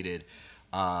advocated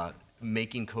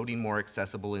making coding more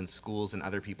accessible in schools and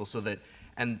other people, so that,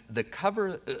 and the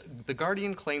cover, the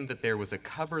Guardian claimed that there was a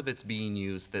cover that's being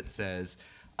used that says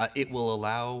it will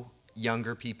allow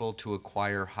younger people to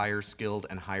acquire higher skilled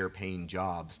and higher paying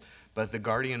jobs. But The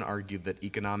Guardian argued that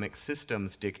economic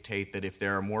systems dictate that if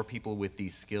there are more people with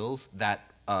these skills, that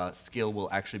skill will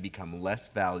actually become less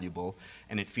valuable,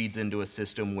 and it feeds into a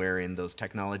system wherein those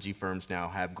technology firms now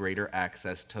have greater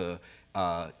access to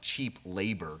cheap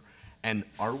labor. And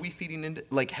are we feeding into,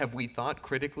 like, have we thought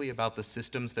critically about the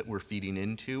systems that we're feeding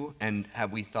into? And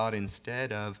have we thought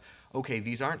instead of, okay,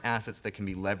 these aren't assets that can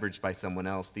be leveraged by someone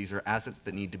else. These are assets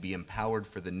that need to be empowered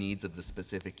for the needs of the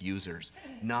specific users,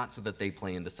 not so that they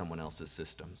play into someone else's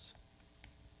systems.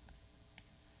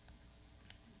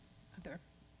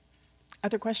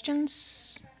 Other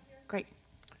questions? Great.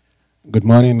 Good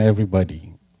morning,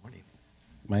 everybody. Morning.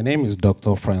 My name is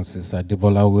Dr. Francis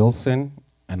Adebola Wilson,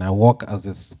 and I work as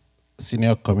a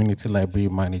Senior Community Library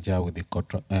Manager with the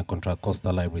Contra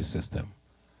Costa Library System.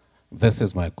 This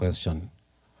is my question.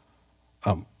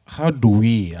 How do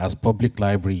we, as public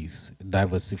libraries,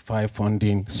 diversify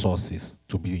funding sources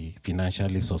to be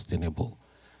financially sustainable?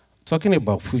 Talking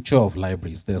about future of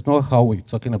libraries, there's no how we're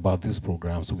talking about these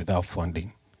programs without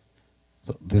funding.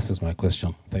 So this is my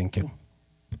question. Thank you.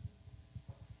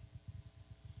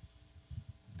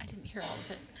 I didn't hear all of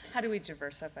it. How do we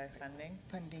diversify funding?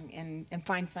 Funding and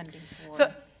find funding for.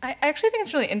 So I actually think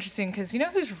it's really interesting because you know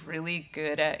who's really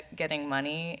good at getting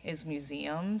money is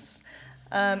museums.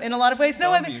 In a lot of ways,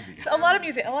 no, I mean, a lot of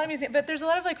museum, but there's a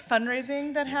lot of like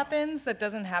fundraising that happens that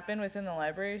doesn't happen within the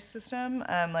library system.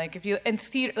 Like if you in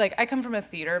theater, like I come from a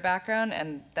theater background,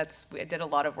 and I did a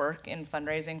lot of work in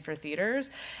fundraising for theaters,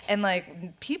 and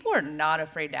like people are not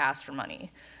afraid to ask for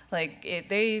money. Like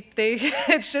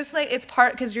it's just like it's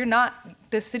part because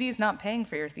the city is not paying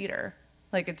for your theater.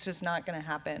 Like it's just not going to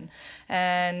happen.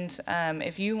 And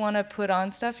if you want to put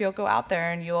on stuff, you'll go out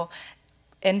there and you'll.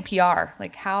 NPR,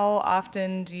 like how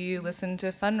often do you listen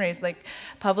to fundraise? Like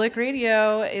public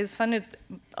radio is funded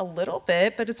a little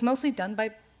bit, but it's mostly done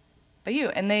by you.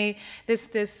 And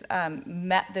this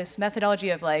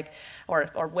methodology of like,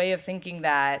 or way of thinking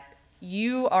that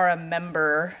you are a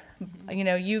member, you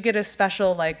know, you get a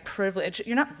special like privilege.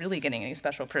 You're not really getting any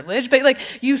special privilege, but like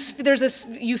you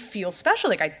feel special.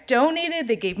 Like I donated,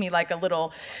 they gave me like a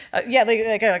little, like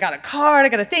I got a card, I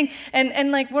got a thing,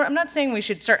 and like I'm not saying we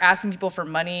should start asking people for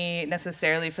money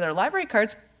necessarily for their library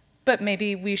cards. But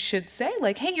maybe we should say,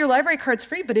 like, hey, your library card's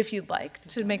free, but if you'd like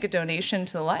to make a donation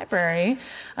to the library,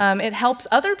 it helps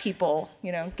other people,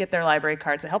 you know, get their library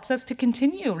cards. It helps us to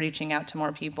continue reaching out to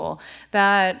more people.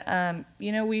 That,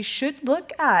 you know, we should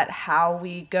look at how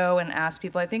we go and ask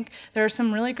people. I think there are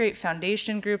some really great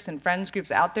foundation groups and friends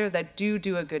groups out there that do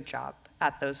a good job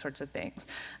at those sorts of things.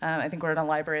 I think we're in a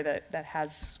library that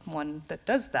has one that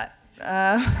does that.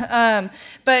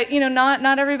 But you know,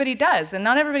 not everybody does, and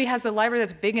not everybody has a library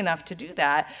that's big enough to do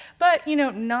that. But you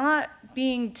know, not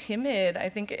being timid, I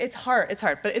think it's hard,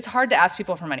 but it's hard to ask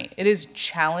people for money. It is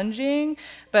challenging,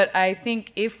 but I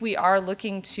think if we are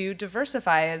looking to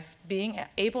diversify as being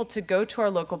able to go to our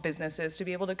local businesses, to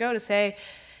be able to go to say,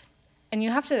 and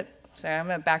you have to, sorry, I'm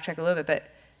gonna backtrack a little bit, but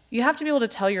you have to be able to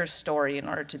tell your story in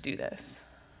order to do this.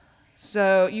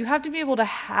 So you have to be able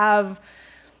to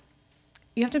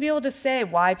you have to be able to say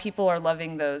why people are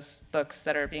loving those books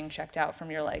that are being checked out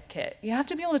from your like kit. You have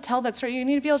to be able to tell that story. You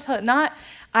need to be able to tell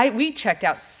it. We checked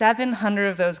out 700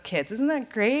 of those kits. Isn't that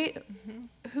great?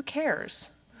 Mm-hmm. Who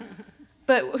cares?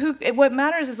 But what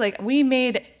matters is like we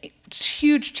made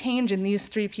huge change in these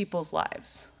 3 people's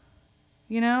lives.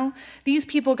 You know, these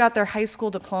people got their high school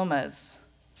diplomas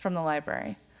from the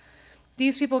library.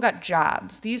 These people got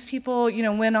jobs. These people, you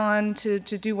know, went on to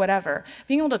do whatever.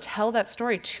 Being able to tell that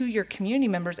story to your community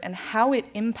members and how it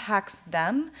impacts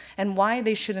them and why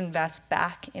they should invest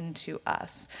back into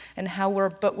us and how we're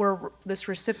this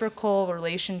reciprocal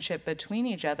relationship between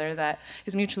each other that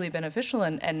is mutually beneficial,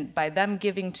 and by them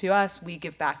giving to us, we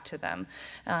give back to them.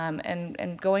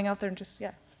 And going out there and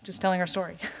just telling our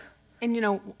story. And you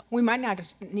know, we might not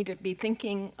just need to be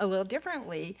thinking a little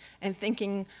differently and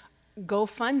thinking,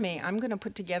 GoFundMe, I'm going to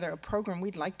put together a program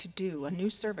we'd like to do, a new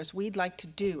service we'd like to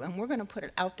do, and we're going to put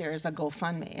it out there as a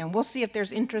GoFundMe, and we'll see if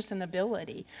there's interest and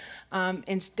ability,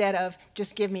 instead of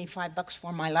just give me $5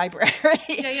 for my library.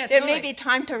 Yeah, It may be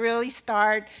time to really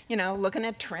start, you know, looking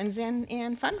at trends in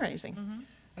fundraising. Mm-hmm.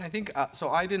 And I think, so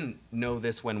I didn't know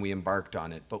this when we embarked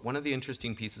on it, but one of the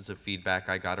interesting pieces of feedback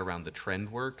I got around the trend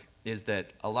work is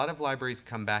that a lot of libraries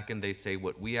come back and they say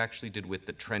what we actually did with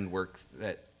the trend work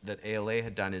that ALA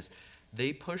had done is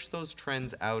they push those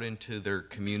trends out into their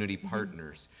community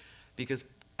partners. Because,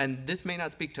 and this may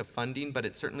not speak to funding, but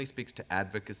it certainly speaks to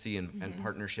advocacy and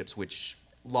partnerships, which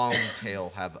long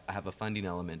tail have a funding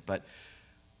element. But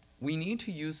we need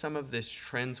to use some of this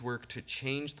trends work to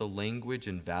change the language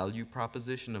and value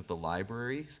proposition of the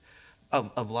libraries,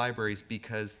 of libraries,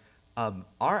 because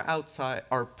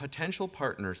Our potential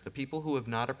partners, the people who have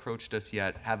not approached us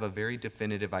yet, have a very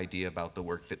definitive idea about the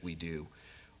work that we do.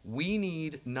 We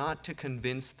need not to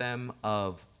convince them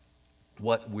of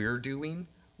what we're doing.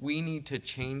 We need to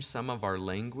change some of our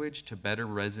language to better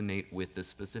resonate with the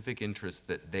specific interests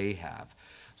that they have,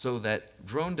 so that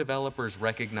drone developers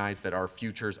recognize that our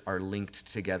futures are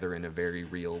linked together in a very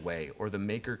real way, or the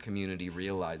maker community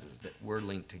realizes that we're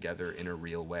linked together in a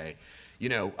real way. You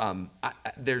know,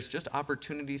 there's just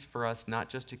opportunities for us not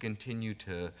just to continue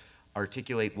to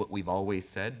articulate what we've always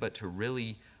said, but to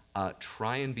really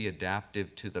try and be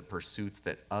adaptive to the pursuits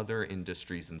that other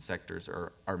industries and sectors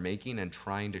are making, and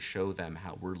trying to show them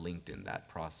how we're linked in that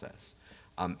process.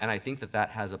 And I think that that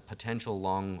has a potential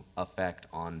long effect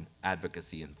on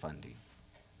advocacy and funding.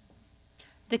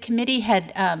 The committee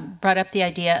had brought up the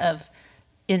idea of,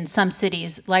 in some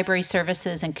cities, library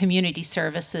services and community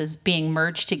services being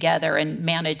merged together and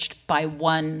managed by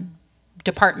one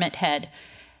department head.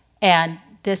 And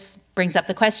this brings up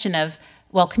the question of,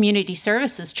 well, community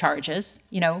services charges,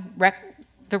 you know,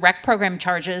 the rec program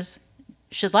charges,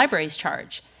 should libraries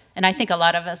charge? And I think a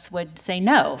lot of us would say,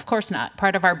 no, of course not.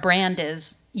 Part of our brand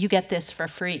is, you get this for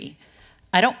free.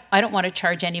 I don't want to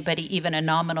charge anybody even a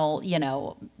nominal, you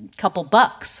know, couple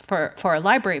bucks for a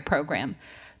library program.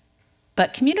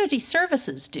 But community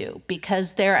services do,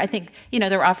 because they're, I think, you know,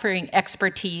 they're offering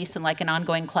expertise and like an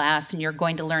ongoing class, and you're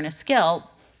going to learn a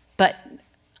skill. But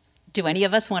do any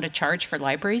of us want to charge for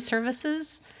library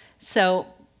services? So,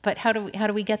 but how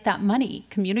do we get that money?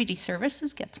 Community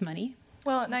services gets money.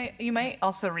 Well, and you might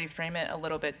also reframe it a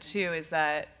little bit too, is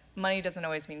that money doesn't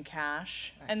always mean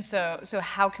cash. Right. And so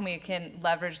how can we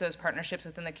leverage those partnerships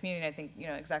within the community? I think, you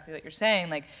know, exactly what you're saying,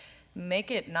 like,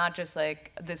 make it not just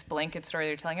like this blanket story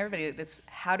you're telling everybody. It's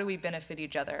how do we benefit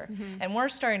each other? Mm-hmm. And we're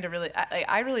starting to really,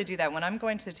 I really do that. When I'm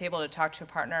going to the table to talk to a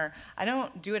partner, I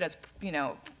don't do it as, you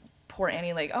know, poor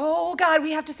Annie, like, oh God,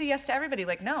 we have to say yes to everybody.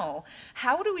 Like, no,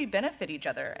 how do we benefit each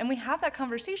other? And we have that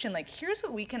conversation, like, here's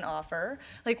what we can offer,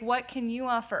 like, what can you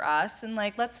offer us? And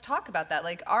like, let's talk about that.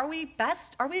 Like, are we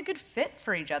a good fit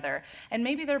for each other? And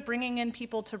maybe they're bringing in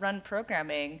people to run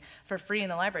programming for free in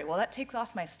the library. Well, that takes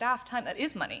off my staff time. That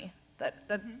is money.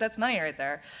 That's money right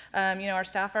there. You know, our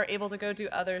staff are able to go do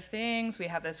other things. We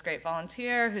have this great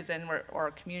volunteer who's in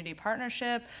our community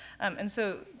partnership. And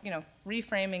so, you know,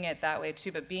 reframing it that way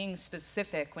too, but being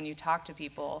specific when you talk to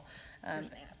people. There's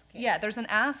an ask. Yeah, there's an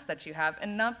ask that you have.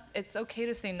 And it's okay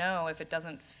to say no if it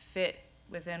doesn't fit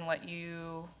within what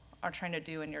you are trying to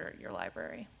do in your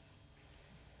library.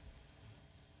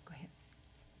 Go ahead.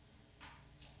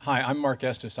 Hi, I'm Mark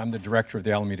Estes. I'm the director of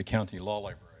the Alameda County Law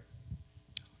Library.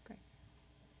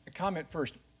 Comment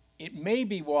first, it may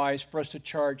be wise for us to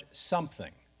charge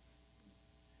something,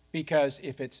 because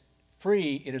if it's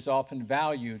free, it is often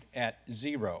valued at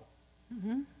zero.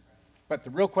 Mm-hmm. But the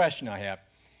real question I have,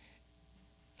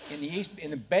 in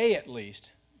the Bay at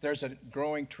least, there's a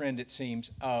growing trend, it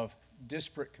seems, of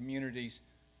disparate communities,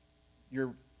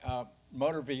 your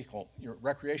motor vehicle, your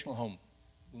recreational home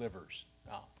livers,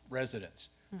 residents,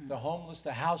 the homeless,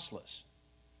 the houseless.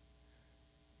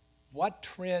 What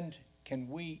trend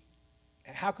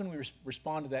how can we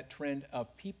respond to that trend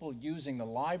of people using the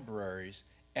libraries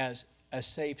as a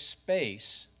safe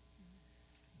space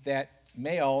that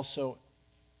may also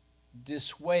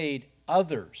dissuade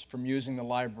others from using the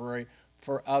library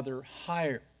for other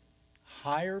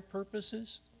higher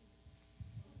purposes?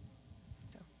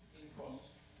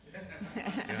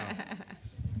 Yeah.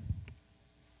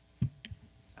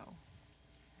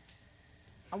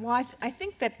 Well, I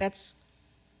think that's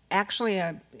actually,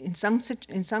 in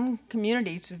some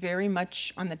communities, very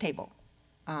much on the table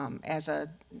as a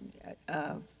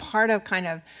part of kind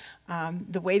of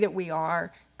the way that we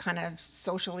are kind of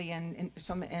socially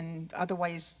and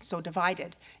otherwise so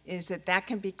divided, is that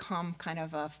can become kind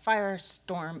of a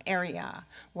firestorm area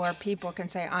where people can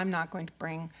say, I'm not going to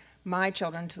bring my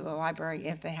children to the library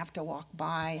if they have to walk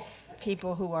by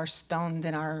people who are stoned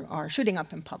and are shooting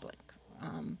up in public.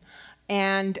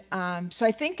 So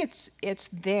I think it's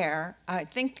there. I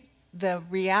think the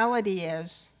reality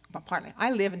is, well, partly,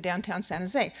 I live in downtown San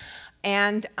Jose,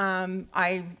 and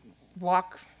I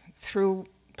walk through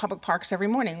public parks every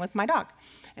morning with my dog,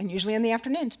 and usually in the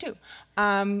afternoons too.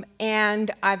 There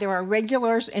are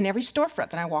regulars in every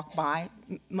storefront that I walk by,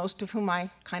 most of whom I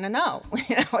kind of know.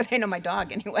 You know, they know my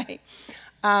dog anyway.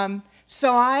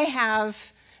 So I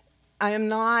am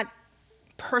not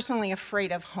personally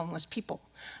afraid of homeless people.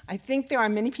 I think there are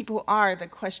many people who are. The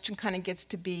question kind of gets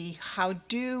to be, how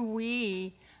do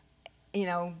we, you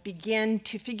know, begin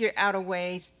to figure out a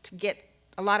way to get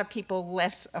a lot of people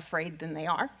less afraid than they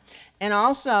are, and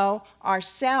also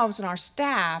ourselves and our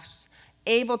staffs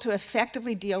able to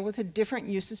effectively deal with the different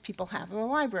uses people have in the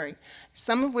library.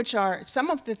 Some of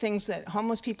the things that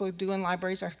homeless people do in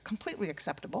libraries are completely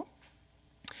acceptable.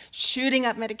 Shooting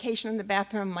up medication in the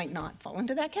bathroom might not fall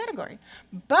into that category.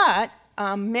 But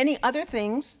many other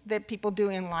things that people do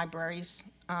in libraries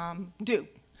do.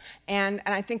 And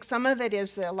I think some of it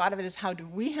is, a lot of it is, how do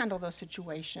we handle those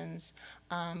situations?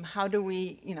 How do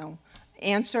we,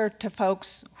 answer to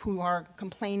folks who are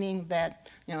complaining that,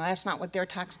 that's not what their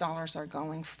tax dollars are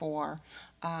going for?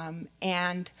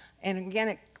 And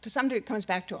again, to some degree, it comes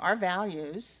back to our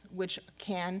values, which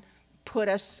can put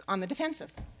us on the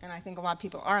defensive. And I think a lot of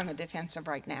people are on the defensive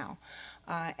right now,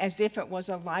 as if it was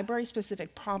a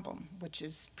library-specific problem, which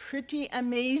is pretty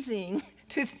amazing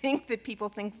to think that people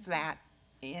think that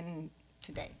in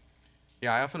today.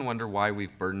 Yeah, I often wonder why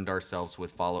we've burdened ourselves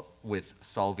with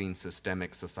solving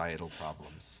systemic societal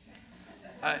problems.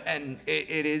 And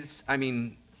it is, I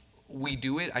mean, we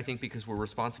do it, I think, because we're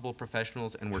responsible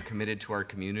professionals and we're committed to our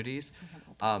communities.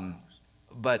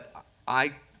 But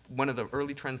one of the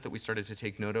early trends that we started to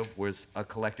take note of was a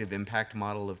collective impact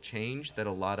model of change that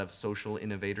a lot of social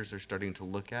innovators are starting to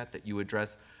look at, that you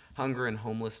address hunger and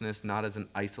homelessness not as an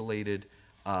isolated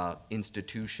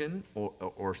institution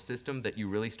or system, that you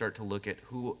really start to look at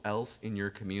who else in your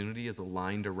community is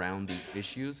aligned around these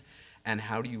issues, and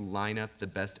how do you line up the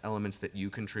best elements that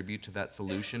you contribute to that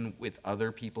solution with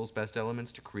other people's best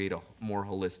elements to create a more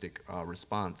holistic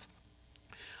response.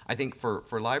 I think for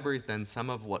libraries, then,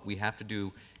 some of what we have to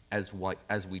do as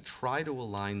we try to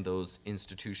align those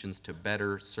institutions to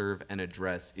better serve and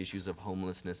address issues of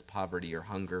homelessness, poverty, or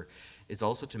hunger, is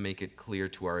also to make it clear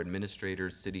to our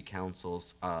administrators, city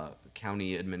councils,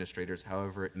 county administrators,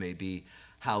 however it may be,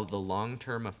 how the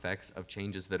long-term effects of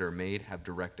changes that are made have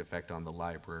direct effect on the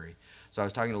library. So I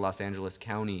was talking to Los Angeles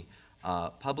County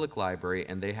Public Library,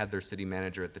 and they had their city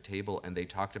manager at the table, and they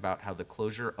talked about how the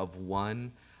closure of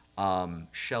one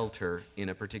shelter in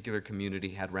a particular community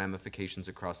had ramifications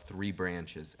across 3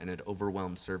 branches, and it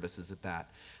overwhelmed services at that.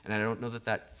 And I don't know that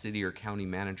that city or county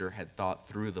manager had thought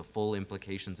through the full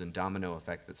implications and domino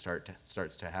effect that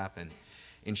starts to happen.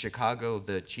 In Chicago,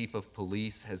 the chief of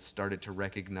police has started to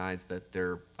recognize that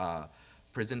their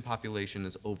prison population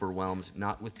is overwhelmed,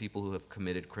 not with people who have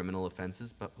committed criminal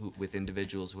offenses, but with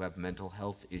individuals who have mental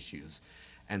health issues.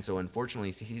 And so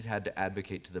unfortunately, he's had to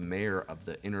advocate to the mayor of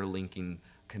the interlinking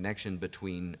connection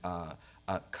between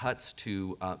cuts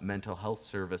to mental health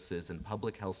services and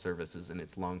public health services and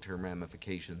its long-term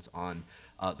ramifications on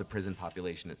the prison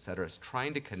population, et cetera. Is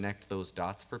trying to connect those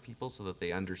dots for people so that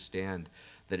they understand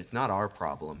that it's not our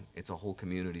problem, it's a whole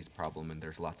community's problem, and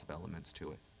there's lots of elements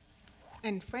to it.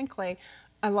 And frankly,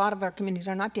 a lot of our communities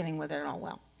are not dealing with it at all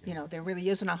well. There really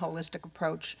isn't a holistic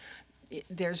approach.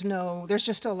 There's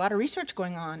just a lot of research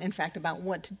going on, in fact, about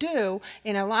what to do,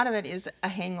 and a lot of it is a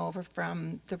hangover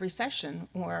from the recession,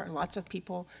 where lots of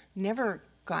people never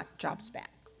got jobs back.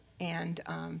 And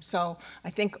so I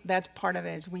think that's part of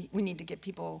it, is we need to get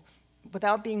people,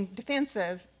 without being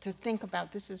defensive, to think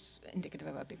about this is indicative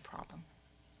of a big problem.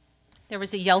 There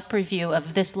was a Yelp review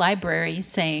of this library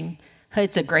saying, "Hey,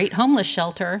 it's a great homeless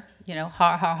shelter,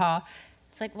 ha, ha, ha."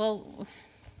 It's like, well...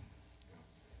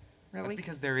 Really? That's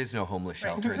because there is no homeless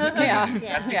shelter in the community.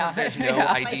 Yeah. That's because there's no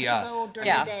idea.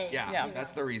 Yeah.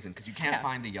 That's the reason, because you can't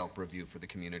find the Yelp review for the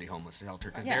community homeless shelter,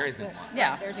 because there isn't one.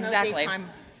 Yeah, There's exactly. no daytime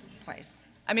place.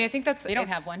 I mean, I think that's... We don't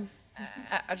have one.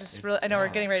 I know we're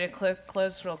getting ready to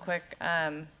close real quick.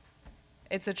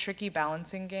 It's a tricky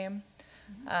balancing game.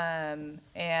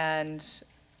 And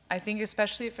I think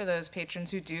especially for those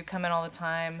patrons who do come in all the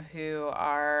time, who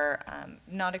are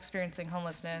not experiencing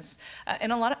homelessness,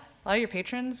 and a lot of your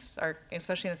patrons are,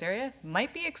 especially in this area,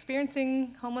 might be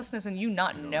experiencing homelessness and you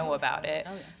not know about it.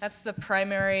 Oh, yeah. That's the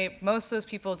primary. Most of those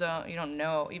people don't even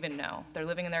know. They're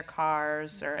living in their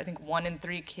cars, or I think 1 in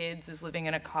 3 kids is living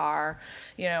in a car,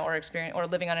 or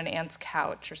living on an aunt's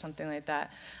couch or something like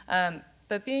that.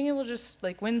 But being able to just,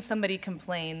 when somebody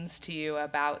complains to you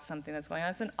about something that's going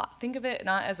on, think of it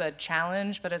not as a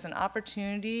challenge, but as an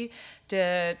opportunity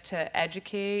to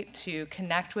educate, to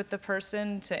connect with the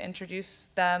person, to introduce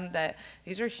them that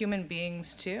these are human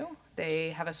beings too.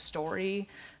 They have a story,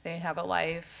 they have a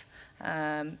life,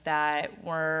 that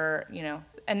we're,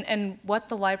 and what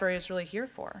the library is really here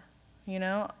for.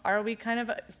 Are we kind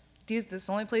of... this is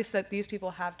the only place that these people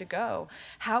have to go.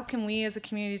 How can we as a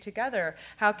community together,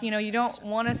 you don't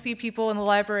want to see people in the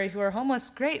library who are homeless,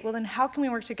 great, well then how can we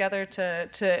work together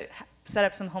to set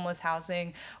up some homeless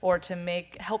housing or to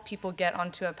help people get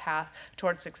onto a path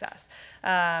towards success.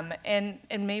 And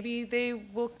maybe they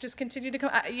will just continue to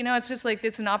come. You know, it's just like,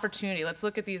 it's an opportunity. Let's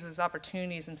look at these as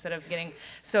opportunities instead of getting,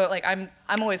 so like, I'm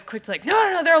always quick to like,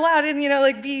 no, they're allowed, and, you know,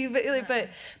 like but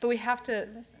we have to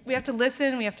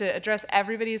listen, we have to address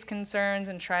everybody's concerns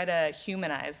and try to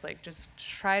humanize, like just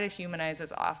try to humanize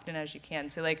as often as you can.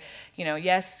 So like, you know,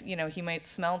 yes, you know, he might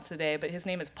smell today, but his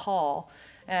name is Paul.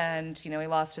 And, you know, he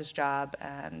lost his job,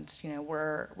 and, you know,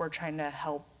 we're trying to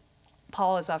help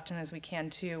Paul as often as we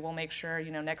can too. We'll make sure,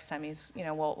 you know, next time he's, you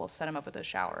know, we'll set him up with a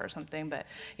shower or something, but,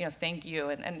 you know, thank you.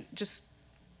 And just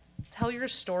tell your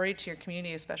story to your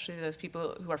community, especially those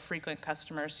people who are frequent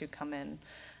customers who come in,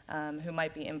 who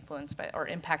might be influenced by or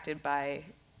impacted by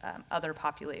other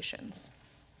populations.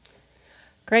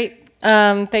 Great.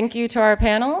 Thank you to our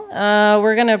panel.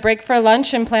 We're going to break for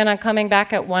lunch and plan on coming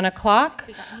back at 1 o'clock.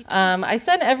 I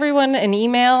sent everyone an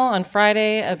email on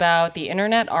Friday about the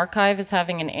Internet Archive is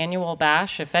having an annual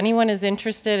bash. If anyone is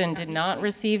interested and did not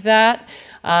receive that,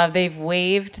 they've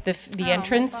waived the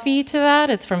entrance fee to that.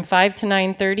 It's from 5 to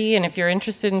 9:30, and if you're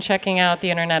interested in checking out the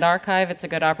Internet Archive, it's a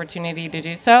good opportunity to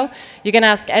do so. You can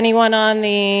ask anyone on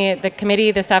the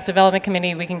committee, the Staff Development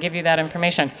Committee. We can give you that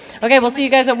information. Okay, we'll see you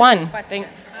guys at 1. Thanks.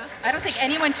 I don't think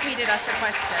anyone tweeted us a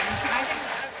question.